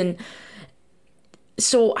kids. And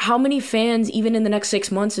so how many fans, even in the next 6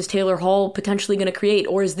 months, is Taylor Hall potentially going to create?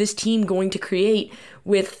 Or is this team going to create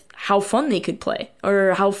with how fun they could play?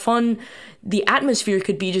 Or how fun the atmosphere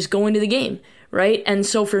could be just going to the game, right? And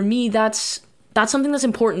so for me, that's something that's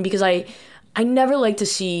important, because I never like to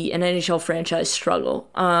see an NHL franchise struggle.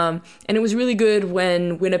 And it was really good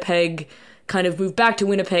when Winnipeg kind of moved back to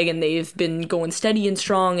Winnipeg and they've been going steady and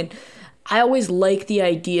strong. And I always like the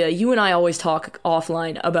idea, you and I always talk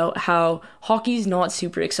offline about how hockey's not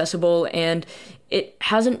super accessible and it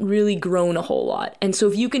hasn't really grown a whole lot. And so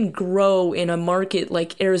if you can grow in a market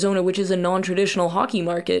like Arizona, which is a non-traditional hockey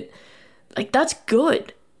market, like, that's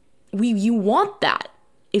good. You want that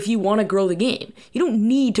if you want to grow the game. You don't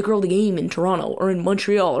need to grow the game in Toronto or in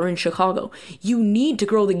Montreal or in Chicago. You need to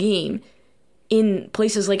grow the game in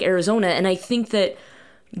places like Arizona. And I think that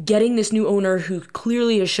getting this new owner who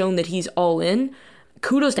clearly has shown that he's all in,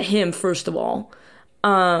 kudos to him, first of all.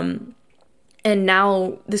 And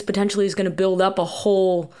now this potentially is going to build up a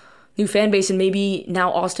whole new fan base, and maybe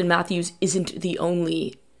now Austin Matthews isn't the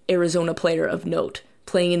only Arizona player of note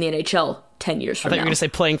playing in the NHL 10 years from now. I thought you were going to say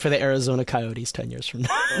playing for the Arizona Coyotes 10 years from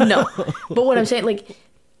now. No, but what I'm saying, like,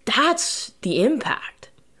 that's the impact,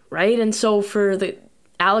 right? And so for the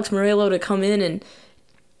Alex Morello to come in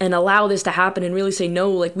and allow this to happen and really say,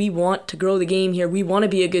 no, like, we want to grow the game here. We want to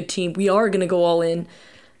be a good team. We are going to go all in.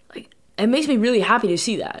 Like, it makes me really happy to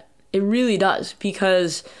see that. It really does,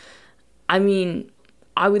 because, I mean,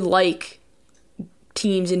 I would like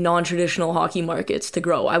teams in non-traditional hockey markets to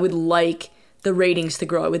grow. I would like the ratings to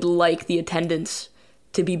grow. I would like the attendance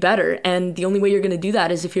to be better. And the only way you're going to do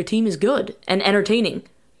that is if your team is good and entertaining,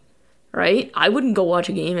 right? I wouldn't go watch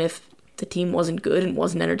a game if the team wasn't good and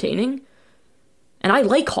wasn't entertaining. And I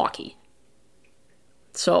like hockey.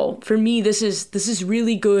 So for me, this is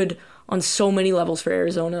really good on so many levels for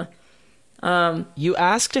Arizona. You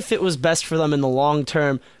asked if it was best for them in the long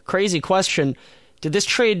term. Crazy question. Did this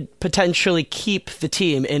trade potentially keep the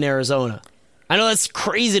team in Arizona? I know that's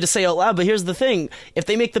crazy to say out loud, but here's the thing. If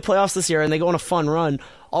they make the playoffs this year and they go on a fun run,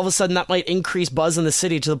 all of a sudden that might increase buzz in the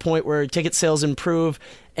city to the point where ticket sales improve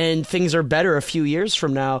and things are better a few years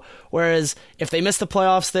from now. Whereas if they miss the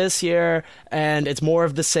playoffs this year and it's more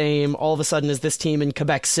of the same, all of a sudden is this team in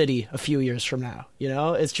Quebec City a few years from now? You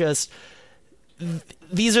know, it's just...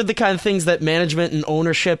 These are the kind of things that management and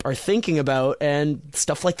ownership are thinking about, and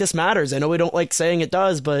stuff like this matters. I know we don't like saying it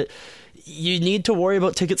does, but you need to worry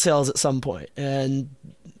about ticket sales at some point, and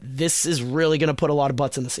this is really going to put a lot of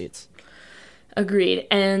butts in the seats. Agreed.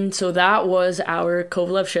 And so that was our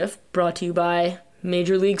Kovalev Shift, brought to you by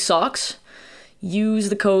Major League Socks. Use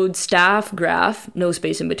the code STAFFGRAPH, no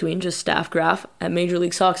space in between, just STAFFGRAPH, at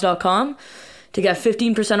MajorLeagueSocks.com. to get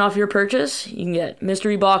 15% off your purchase. You can get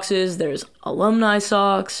mystery boxes. There's alumni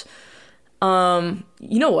socks. You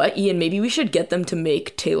know what, Ian? Maybe we should get them to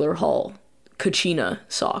make Taylor Hall Kachina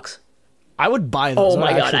socks. I would buy those. Oh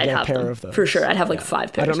my God, I'd get have a pair them. of those. For sure, I'd have like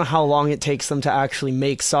 5 pairs. I don't know how long it takes them to actually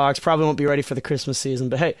make socks. Probably won't be ready for the Christmas season.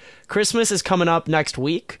 But hey, Christmas is coming up next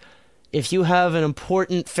week. If you have an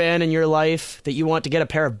important fan in your life that you want to get a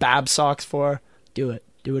pair of Bab socks for, do it.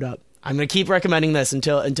 Do it up. I'm going to keep recommending this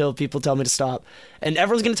until people tell me to stop. And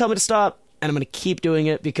everyone's going to tell me to stop, and I'm going to keep doing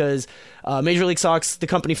it because Major League Socks, the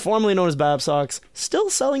company formerly known as Bab Socks, still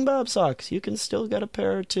selling Bab Socks. You can still get a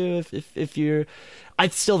pair or two if you're... I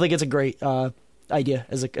still think it's a great idea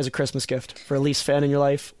as a Christmas gift for a Leafs fan in your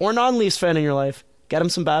life or non-Leafs fan in your life. Get them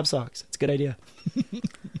some Bab Socks. It's a good idea.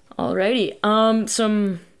 Alrighty.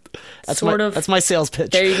 That's my sales pitch.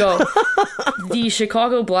 There you go. The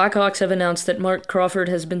Chicago Blackhawks have announced that Mark Crawford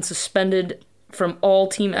has been suspended from all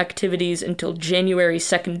team activities until January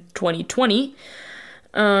 2nd, 2020.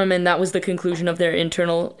 And that was the conclusion of their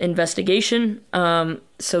internal investigation.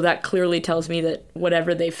 So that clearly tells me that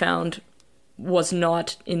whatever they found was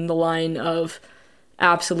not in the line of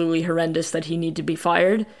absolutely horrendous that he need to be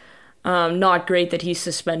fired. Not great that he's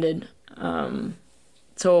suspended.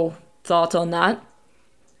 So thoughts on that?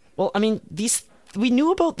 Well, I mean, we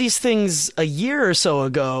knew about these things a year or so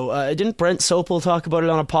ago. Didn't Brent Sopel talk about it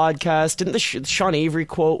on a podcast? Didn't the Sean Avery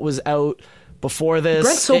quote was out before this?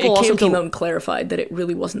 Brent Sopel also came out and clarified that it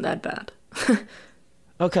really wasn't that bad.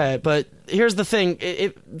 Okay, but here's the thing.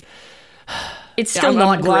 It's still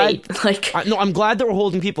not great. I'm glad that we're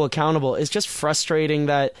holding people accountable. It's just frustrating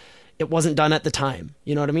that it wasn't done at the time.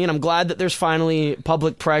 You know what I mean? I'm glad that there's finally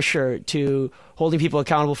public pressure to holding people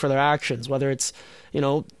accountable for their actions, whether it's,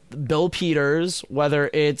 Bill Peters, whether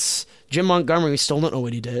it's Jim Montgomery, we still don't know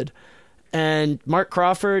what he did. And Mark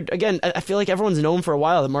Crawford, again, I feel like everyone's known for a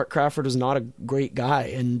while that Mark Crawford was not a great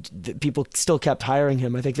guy, and people still kept hiring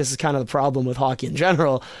him. I think this is kind of the problem with hockey in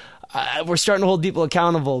general. We're starting to hold people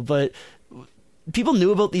accountable, but people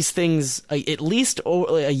knew about these things at least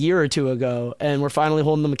a year or two ago, and we're finally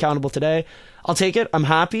holding them accountable today. I'll take it. I'm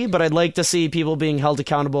happy, but I'd like to see people being held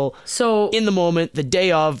accountable in the moment, the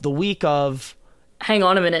day of, the week of. Hang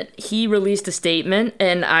on a minute. He released a statement,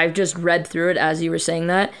 and I've just read through it as you were saying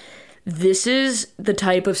that. This is the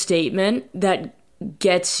type of statement that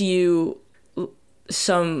gets you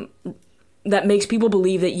that makes people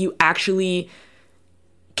believe that you actually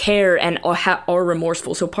care and are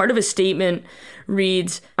remorseful. So part of his statement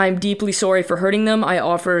reads, "I'm deeply sorry for hurting them. I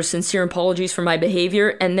offer sincere apologies for my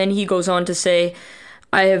behavior." And then he goes on to say,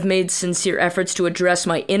 "I have made sincere efforts to address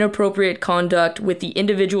my inappropriate conduct with the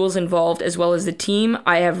individuals involved as well as the team.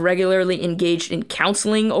 I have regularly engaged in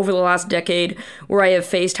counseling over the last decade where I have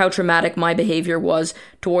faced how traumatic my behavior was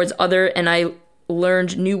towards others, and I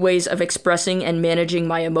learned new ways of expressing and managing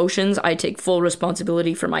my emotions. I take full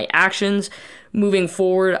responsibility for my actions. Moving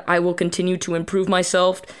forward, I will continue to improve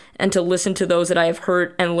myself and to listen to those that I have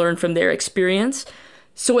hurt and learn from their experience."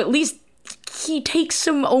 So at least he takes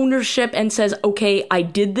some ownership and says, okay, I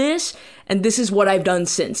did this, and this is what I've done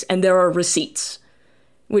since, and there are receipts.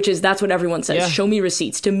 That's what everyone says. Yeah. Show me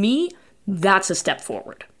receipts. To me, that's a step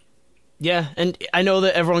forward. Yeah, and I know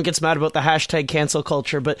that everyone gets mad about the hashtag cancel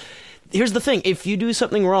culture, but here's the thing. If you do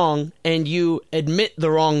something wrong and you admit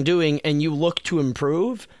the wrongdoing and you look to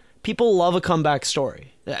improve, people love a comeback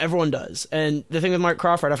story. Everyone does. And the thing with Mark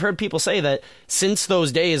Crawford, I've heard people say that since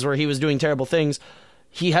those days where he was doing terrible things,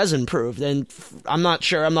 he has improved. And I'm not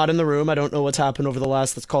sure. I'm not in the room. I don't know what's happened over the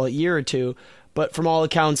last, let's call it, year or two. But from all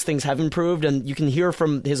accounts, things have improved. And you can hear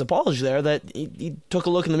from his apology there that he took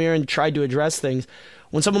a look in the mirror and tried to address things.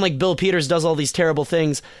 When someone like Bill Peters does all these terrible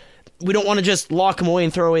things, we don't want to just lock him away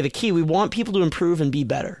and throw away the key. We want people to improve and be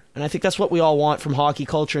better. And I think that's what we all want from hockey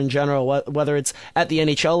culture in general, whether it's at the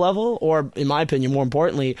NHL level or, in my opinion, more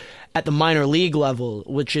importantly, at the minor league level,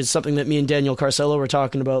 which is something that me and Daniel Carcillo were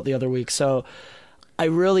talking about the other week. So I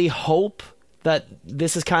really hope that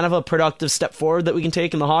this is kind of a productive step forward that we can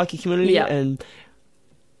take in the hockey community. Yeah. And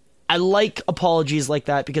I like apologies like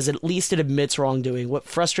that because at least it admits wrongdoing. What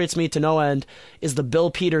frustrates me to no end is the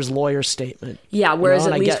Bill Peters lawyer statement. Yeah, whereas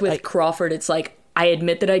at least with Crawford, it's like, I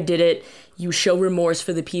admit that I did it. You show remorse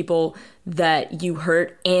for the people that you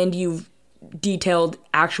hurt, and you've detailed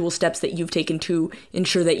actual steps that you've taken to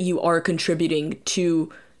ensure that you are contributing to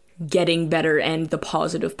getting better and the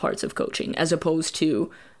positive parts of coaching, as opposed to,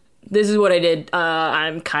 this is what I did,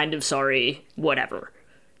 I'm kind of sorry, whatever.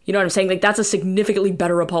 You know what I'm saying? Like, that's a significantly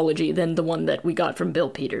better apology than the one that we got from Bill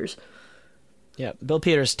Peters. Yeah, Bill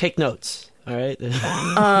Peters, take notes, all right?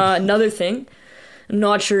 Another thing, I'm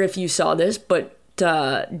not sure if you saw this, but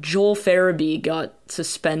Joel Farabee got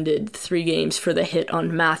suspended 3 games for the hit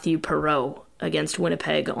on Matthew Perreault against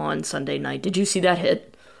Winnipeg on Sunday night. Did you see that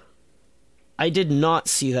hit? I did not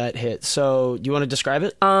see that hit, so do you want to describe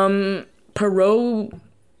it? Perreault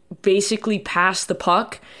basically passed the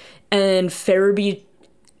puck, and Farabee,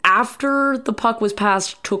 after the puck was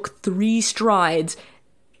passed, took 3 strides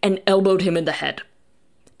and elbowed him in the head.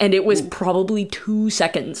 And it was probably 2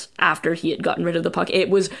 seconds after he had gotten rid of the puck. It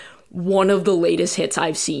was one of the latest hits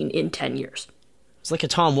I've seen in 10 years. It's like a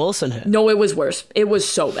Tom Wilson hit. No, it was worse. It was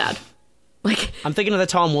so bad. Like, I'm thinking of the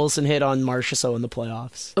Tom Wilson hit on Marchessault in the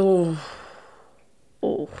playoffs. Oh,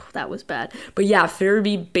 that was bad. But yeah,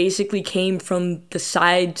 Farabee basically came from the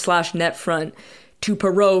side/net front to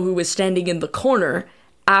Perreault, who was standing in the corner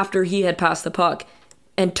after he had passed the puck,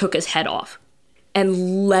 and took his head off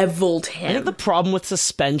and leveled him. I think the problem with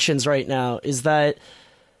suspensions right now is that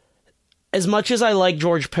as much as I like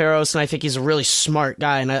George Parros, and I think he's a really smart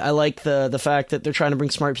guy, and I like the fact that they're trying to bring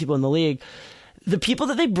smart people in the league, the people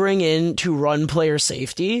that they bring in to run player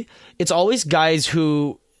safety, it's always guys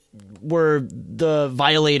who were the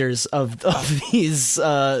violators of these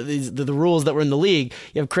the rules that were in the league.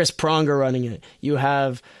 You have Chris Pronger running it.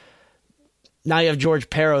 Now you have George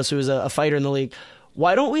Parros, who is a fighter in the league.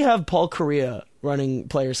 Why don't we have Paul Correa running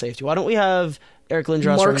player safety? Why don't we have Eric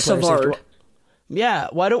Lindros Mark running player Savard. safety? Yeah,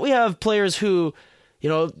 why don't we have players who,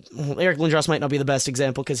 Eric Lindros might not be the best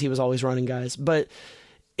example because he was always running guys, but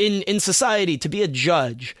in society, to be a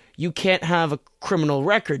judge, you can't have a criminal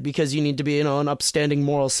record because you need to be, an upstanding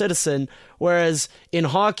moral citizen. Whereas in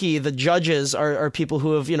hockey, the judges are people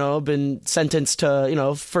who have, been sentenced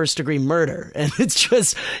to, first degree murder. And it's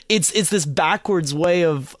just, it's this backwards way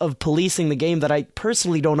of policing the game that I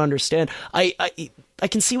personally don't understand. I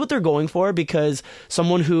can see what they're going for, because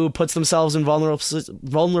someone who puts themselves in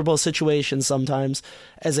vulnerable situations sometimes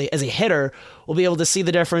as a hitter will be able to see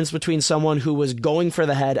the difference between someone who was going for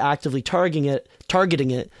the head, actively targeting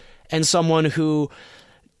it, and someone who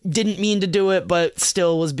didn't mean to do it but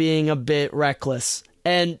still was being a bit reckless.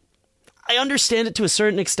 And I understand it to a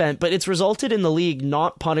certain extent, but it's resulted in the league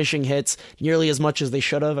not punishing hits nearly as much as they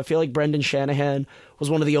should have. I feel like Brendan Shanahan was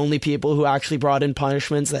one of the only people who actually brought in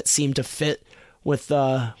punishments that seemed to fit with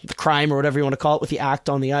the crime, or whatever you want to call it, with the act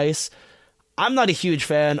on the ice. I'm not a huge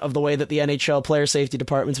fan of the way that the NHL player safety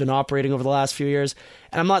department's been operating over the last few years.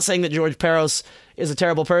 And I'm not saying that George Parros is a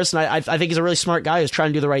terrible person. I think he's a really smart guy who's trying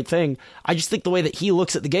to do the right thing. I just think the way that he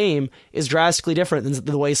looks at the game is drastically different than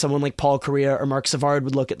the way someone like Paul Correa or Mark Savard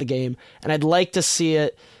would look at the game. And I'd like to see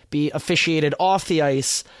it be officiated off the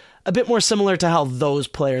ice a bit more similar to how those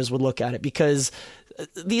players would look at it, because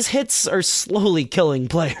these hits are slowly killing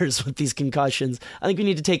players with these concussions. I think we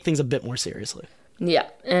need to take things a bit more seriously. Yeah,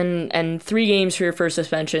 and 3 games for your first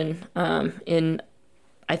suspension.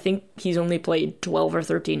 I think he's only played 12 or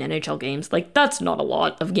 13 NHL games. Like, that's not a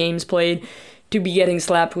lot of games played to be getting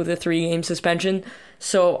slapped with a 3-game suspension.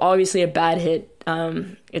 So obviously a bad hit.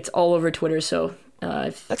 It's all over Twitter. So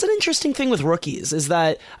that's an interesting thing with rookies, is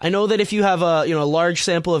that I know that if you have a large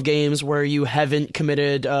sample of games where you haven't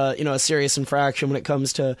committed a serious infraction when it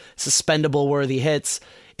comes to suspendable worthy hits,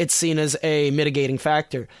 it's seen as a mitigating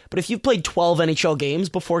factor. But if you've played 12 NHL games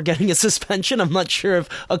before getting a suspension, I'm not sure if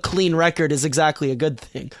a clean record is exactly a good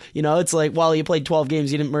thing. You know, it's like, well, you played 12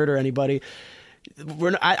 games, you didn't murder anybody.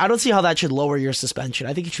 I don't see how that should lower your suspension.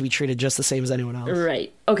 I think it should be treated just the same as anyone else.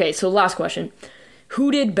 Right. Okay, so last question.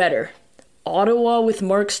 Who did better? Ottawa with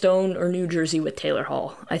Mark Stone or New Jersey with Taylor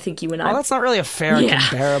Hall? I think you and I... Well, that's not really a fair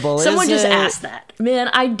comparable, Someone is just it? asked that. Man,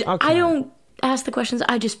 I don't ask the questions.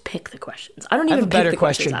 I just pick the questions. I don't even pick the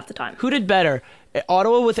questions half the time. Who did better?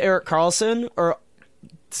 Ottawa with Erik Karlsson or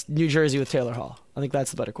New Jersey with Taylor Hall? I think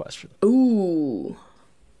that's the better question. Ooh.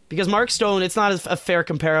 Because Mark Stone, it's not a fair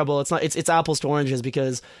comparable. It's apples to oranges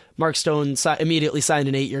because Mark Stone immediately signed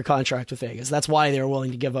an 8-year contract with Vegas. That's why they were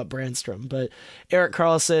willing to give up Brandstrom. But Erik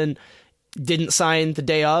Karlsson didn't sign the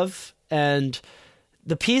day of, and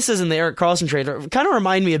the pieces in the Erik Karlsson trade kind of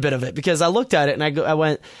remind me a bit of it because I looked at it and I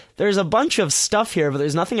went, there's a bunch of stuff here, but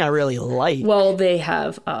there's nothing I really like. Well, they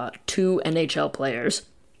have 2 NHL players.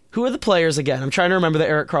 Who are the players again? I'm trying to remember the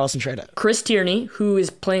Erik Karlsson trade. Chris Tierney, who is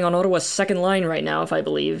playing on Ottawa's second line right now, if I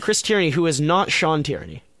believe. Chris Tierney, who is not Sean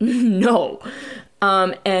Tierney. No.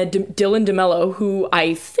 And Dylan DeMello, who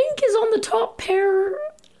I think is on the top pair.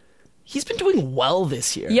 He's been doing well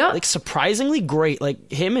this year. Yeah. Like, surprisingly great.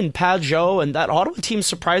 Like, him and Pajot and that Ottawa team's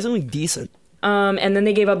surprisingly decent. And then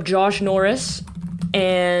they gave up Josh Norris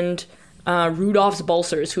and Rudolph's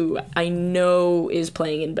Balcers, who I know is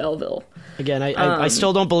playing in Belleville. Again, I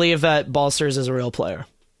still don't believe that Balcers is a real player.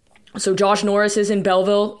 So Josh Norris is in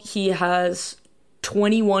Belleville. He has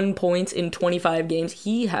 21 points in 25 games.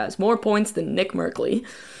 He has more points than Nick Merkley.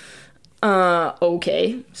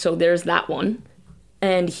 Okay, so there's that one.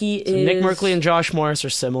 And Nick Merkley and Josh Morris are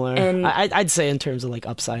similar. And I'd say in terms of like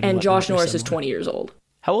upside. And Josh Norris is 20 years old.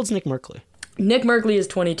 How old's Nick Merkley? Nick Merkley is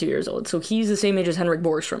 22 years old, so he's the same age as Henrik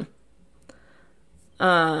Borgstrom.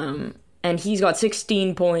 And he's got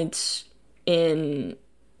 16 points in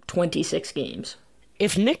 26 games.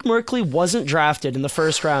 If Nick Merkley wasn't drafted in the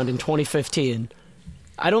first round in 2015,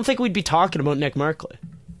 I don't think we'd be talking about Nick Merkley.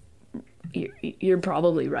 You're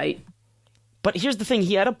probably right. But here's the thing,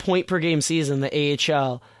 he had a point per game season in the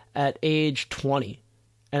AHL at age 20.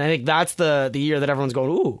 And I think that's the year that everyone's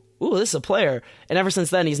going, ooh, this is a player. And ever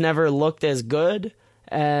since then, he's never looked as good.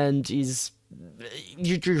 And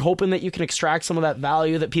you're hoping that you can extract some of that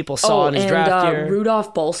value that people saw in his draft year.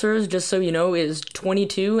 Rudolph Balcers, just so you know, is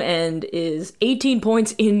 22 and is 18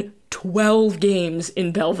 points in 12 games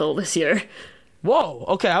in Belleville this year. Whoa,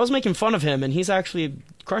 okay, I was making fun of him, and he's actually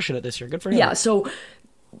crushing it this year. Good for him. Yeah, so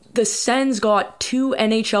the Sens got 2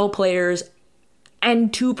 NHL players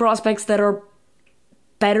and 2 prospects that are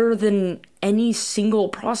better than any single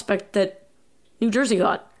prospect that New Jersey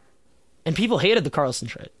got. And people hated the Karlsson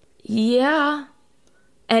trade. Yeah.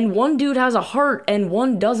 And one dude has a heart and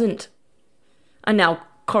one doesn't. And now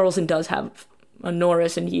Karlsson does have a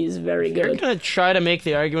Norris and he's very good. You're going to try to make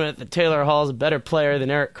the argument that Taylor Hall is a better player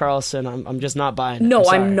than Erik Karlsson. I'm just not buying it. No,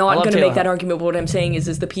 I'm not going to make that argument. But what I'm saying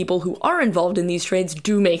is the people who are involved in these trades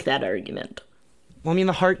do make that argument. Well, I mean,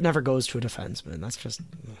 the heart never goes to a defenseman. That's just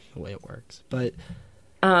the way it works. But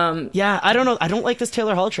yeah, I don't know. I don't like this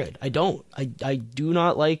Taylor Hall trade. I don't. I do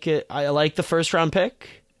not like it. I like the first round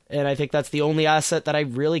pick, and I think that's the only asset that I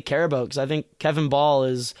really care about because I think Kevin Ball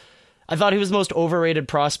is. I thought he was the most overrated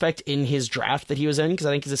prospect in his draft that he was in because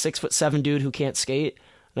I think he's a 6'7" dude who can't skate,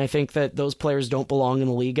 and I think that those players don't belong in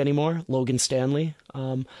the league anymore. Logan Stanley.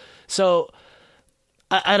 So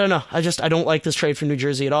I don't know. I don't like this trade for New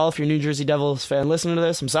Jersey at all. If you're a New Jersey Devils fan listening to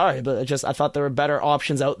this, I'm sorry, but I thought there were better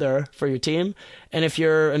options out there for your team. And if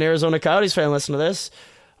you're an Arizona Coyotes fan listening to this,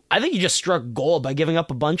 I think you just struck gold by giving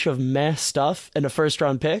up a bunch of meh stuff and a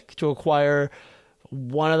first-round pick to acquire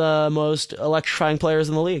one of the most electrifying players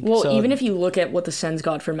in the league. Well, even if you look at what the Sens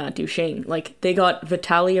got for Matt Duchene, like they got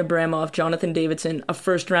Vitaly Abramov, Jonathan Davidson, a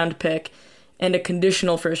first-round pick, and a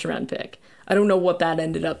conditional first-round pick. I don't know what that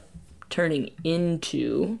ended up turning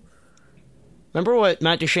into. Remember what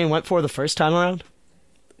Matt Duchene went for the first time around?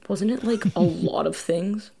 Wasn't it like a lot of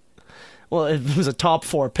things? Well, it was a top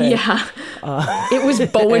 4 pick. Yeah. It was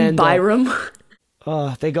Bowen Byram.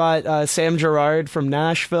 They got Sam Girard from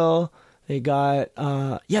Nashville. They got,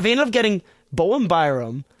 they ended up getting Bowen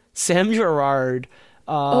Byram, Sam Girard.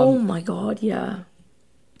 Oh my God, yeah.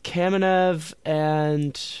 Kamenev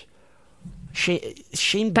and Shane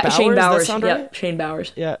Bowers. Shane Bowers, that sound right? Yeah, Shane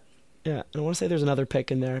Bowers. Yeah. I want to say there's another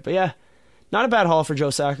pick in there. But yeah, not a bad haul for Joe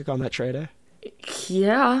Sakic on that trade, eh?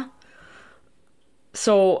 Yeah.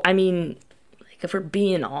 So, I mean, like, if we're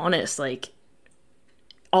being honest, like,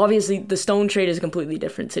 obviously the Stone trade is a completely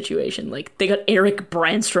different situation. Like, they got Erik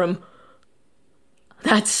Brandstrom.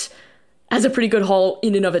 That's a pretty good haul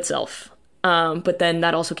in and of itself. But then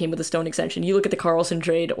that also came with a Stone extension. You look at the Karlsson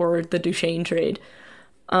trade or the Duchesne trade.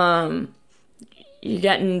 You're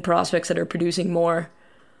getting prospects that are producing more.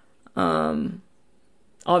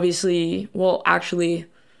 Obviously, well, actually,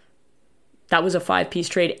 that was a 5-piece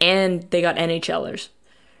trade, and they got NHLers.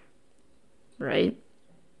 Right?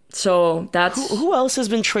 So that's... Who else has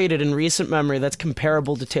been traded in recent memory that's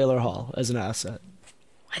comparable to Taylor Hall as an asset?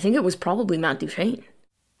 I think it was probably Matt Duchesne.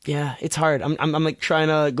 Yeah, it's hard. I'm like trying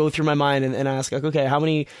to go through my mind and ask, like, okay, how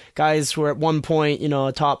many guys were at one point,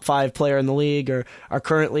 a top 5 player in the league or are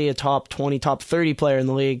currently a top 20, top 30 player in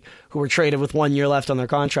the league who were traded with 1 year left on their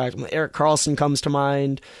contract? Erik Karlsson comes to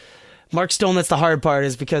mind. Mark Stone, that's the hard part,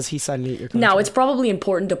 is because he signed an 8-year contract. Now, it's probably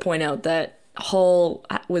important to point out that Hall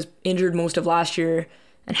was injured most of last year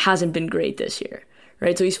and hasn't been great this year,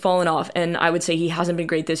 right? So he's fallen off, and I would say he hasn't been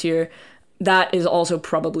great this year. That is also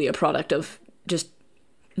probably a product of just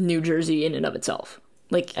New Jersey in and of itself.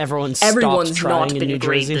 Like everyone's not been New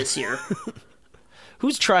great Jersey this year.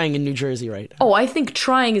 Who's trying in New Jersey right now? Oh, I think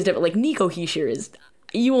trying is different. Like Nico Hischier is.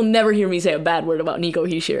 You will never hear me say a bad word about Nico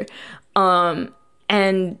Hischier.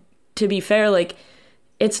 And to be fair, like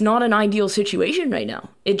it's not an ideal situation right now.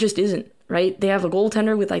 It just isn't. Right? They have a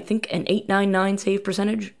goaltender with I think an .899 save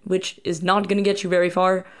percentage, which is not going to get you very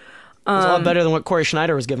far. It's a lot better than what Corey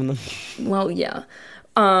Schneider was giving them. Well, yeah.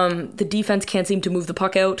 The defense can't seem to move the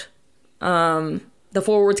puck out. The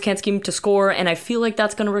forwards can't seem to score, and I feel like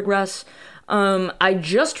that's going to regress. I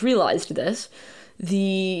just realized this.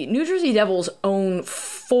 The New Jersey Devils own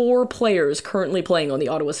 4 players currently playing on the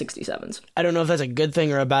Ottawa 67s. I don't know if that's a good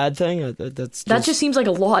thing or a bad thing. That just seems like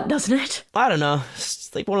a lot, doesn't it? I don't know.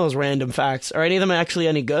 It's like one of those random facts. Are any of them actually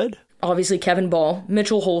any good? Obviously, Kevin Ball,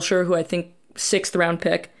 Mitchell Holscher, who I think 6th round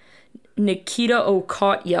pick, Nikita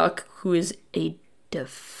Okotyuk, who is a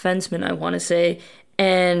defenseman, I want to say,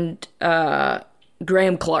 and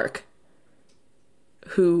Graham Clark,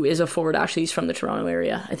 who is a forward. Actually, he's from the Toronto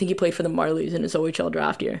area. I think he played for the Marlies in his OHL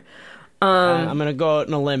draft year. I'm going to go out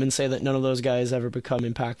on a limb and say that none of those guys ever become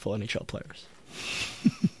impactful NHL players.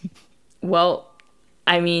 Well,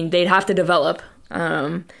 I mean, they'd have to develop.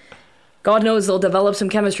 God knows they'll develop some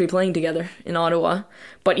chemistry playing together in Ottawa.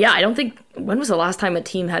 But yeah, I don't think... When was the last time a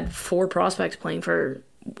team had 4 prospects playing for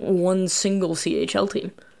one single CHL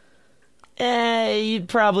team? You'd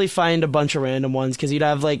probably find a bunch of random ones because you'd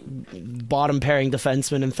have like bottom pairing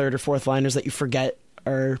defensemen and 3rd or 4th liners that you forget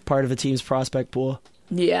are part of a team's prospect pool.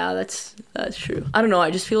 Yeah, that's true. I don't know.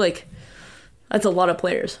 I just feel like that's a lot of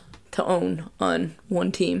players to own on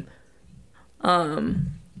one team.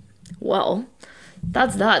 Well,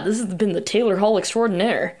 that's that. This has been the Taylor Hall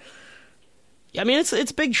extraordinaire. I mean, it's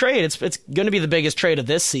a big trade. It's going to be the biggest trade of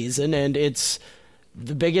this season, and it's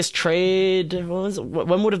the biggest trade.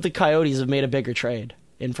 When would have the Coyotes have made a bigger trade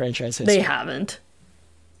in franchise history? They haven't.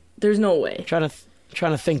 There's no way. Trying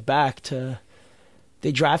to think back to.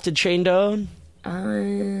 They drafted Shane Doan.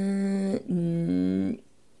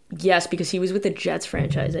 Yes, because he was with the Jets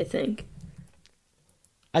franchise, I think.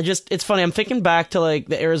 It's funny, I'm thinking back to like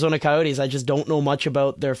the Arizona Coyotes. I just don't know much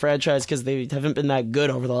about their franchise because they haven't been that good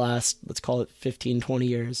over the last, let's call it 15, 20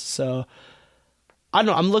 years. So, I don't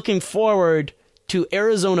know, I'm looking forward to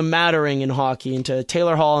Arizona mattering in hockey and to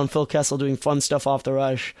Taylor Hall and Phil Kessel doing fun stuff off the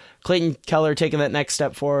rush, Clayton Keller taking that next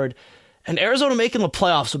step forward, and Arizona making the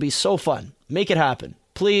playoffs will be so fun. Make it happen.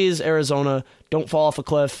 Please, Arizona, don't fall off a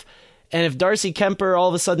cliff. And if Darcy Kemper all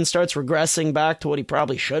of a sudden starts regressing back to what he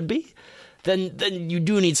probably should be, then you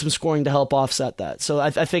do need some scoring to help offset that. So I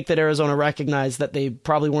think that Arizona recognized that they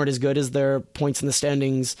probably weren't as good as their points in the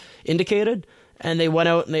standings indicated, and they went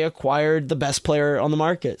out and they acquired the best player on the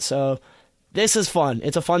market. So this is fun.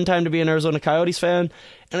 It's a fun time to be an Arizona Coyotes fan,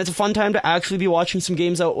 and it's a fun time to actually be watching some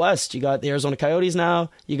games out west. You got the Arizona Coyotes now,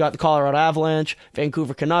 you got the Colorado Avalanche,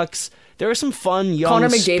 Vancouver Canucks. There are some fun, young, Connor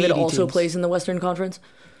McDavid also teams. plays in the Western Conference.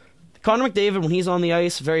 Connor McDavid, when he's on the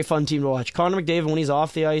ice, very fun team to watch. Connor McDavid, when he's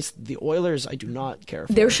off the ice, the Oilers, I do not care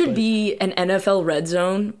for. There should be an NFL red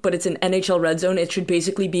zone, but it's an NHL red zone. It should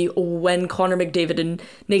basically be when Connor McDavid and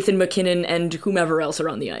Nathan McKinnon and whomever else are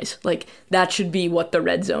on the ice. Like, that should be what the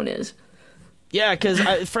red zone is. Yeah, because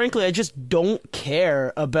frankly, I just don't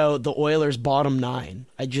care about the Oilers' bottom 9.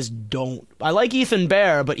 I just don't. I like Ethan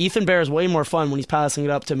Bear, but Ethan Bear is way more fun when he's passing it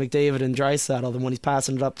up to McDavid and Draisaitl than when he's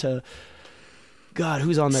passing it up to... God,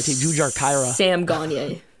 who's on that team? Jujhar Khaira. Sam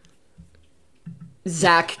Gagner.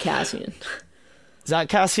 Zach Kassian. Zach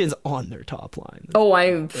Kassian's on their top line. Oh,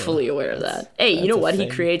 I'm fully aware of that. Hey, you know what? He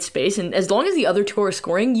creates space, and as long as the other two are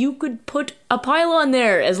scoring, you could put a pylon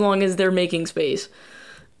there as long as they're making space.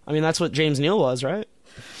 I mean, that's what James Neal was, right?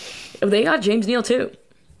 They got James Neal, too.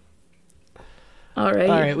 All right.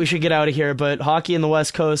 All right, we should get out of here. But hockey in the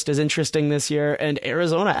West Coast is interesting this year, and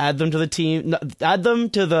Arizona, add them to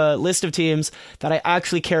the list of teams that I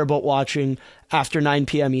actually care about watching after 9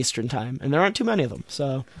 p.m. Eastern time, and there aren't too many of them.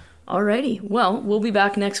 So, alrighty. Well, we'll be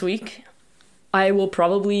back next week. I will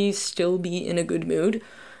probably still be in a good mood.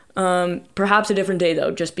 Perhaps a different day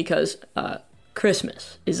though, just because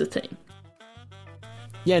Christmas is a thing.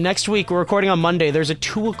 Yeah, next week, we're recording on Monday, there's a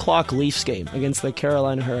 2 o'clock Leafs game against the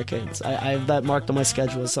Carolina Hurricanes. I have that marked on my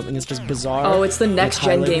schedule as something that's just bizarre. Oh, it's the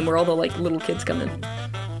next-gen game where all the little kids come in.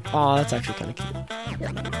 Oh, that's actually kind of cute.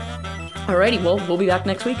 Alrighty, well, we'll be back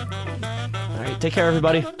next week. All right, take care,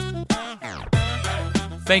 everybody.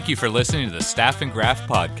 Thank you for listening to the Staff and Graph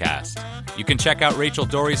podcast. You can check out Rachel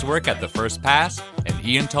Dory's work at The First Pass, and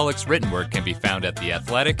Ian Tulloch's written work can be found at The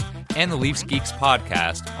Athletic and the Leafs Geeks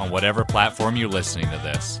podcast on whatever platform you're listening to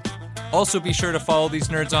this. Also be sure to follow these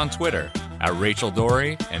nerds on Twitter at Rachel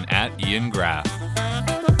Dory and at Ian Graff.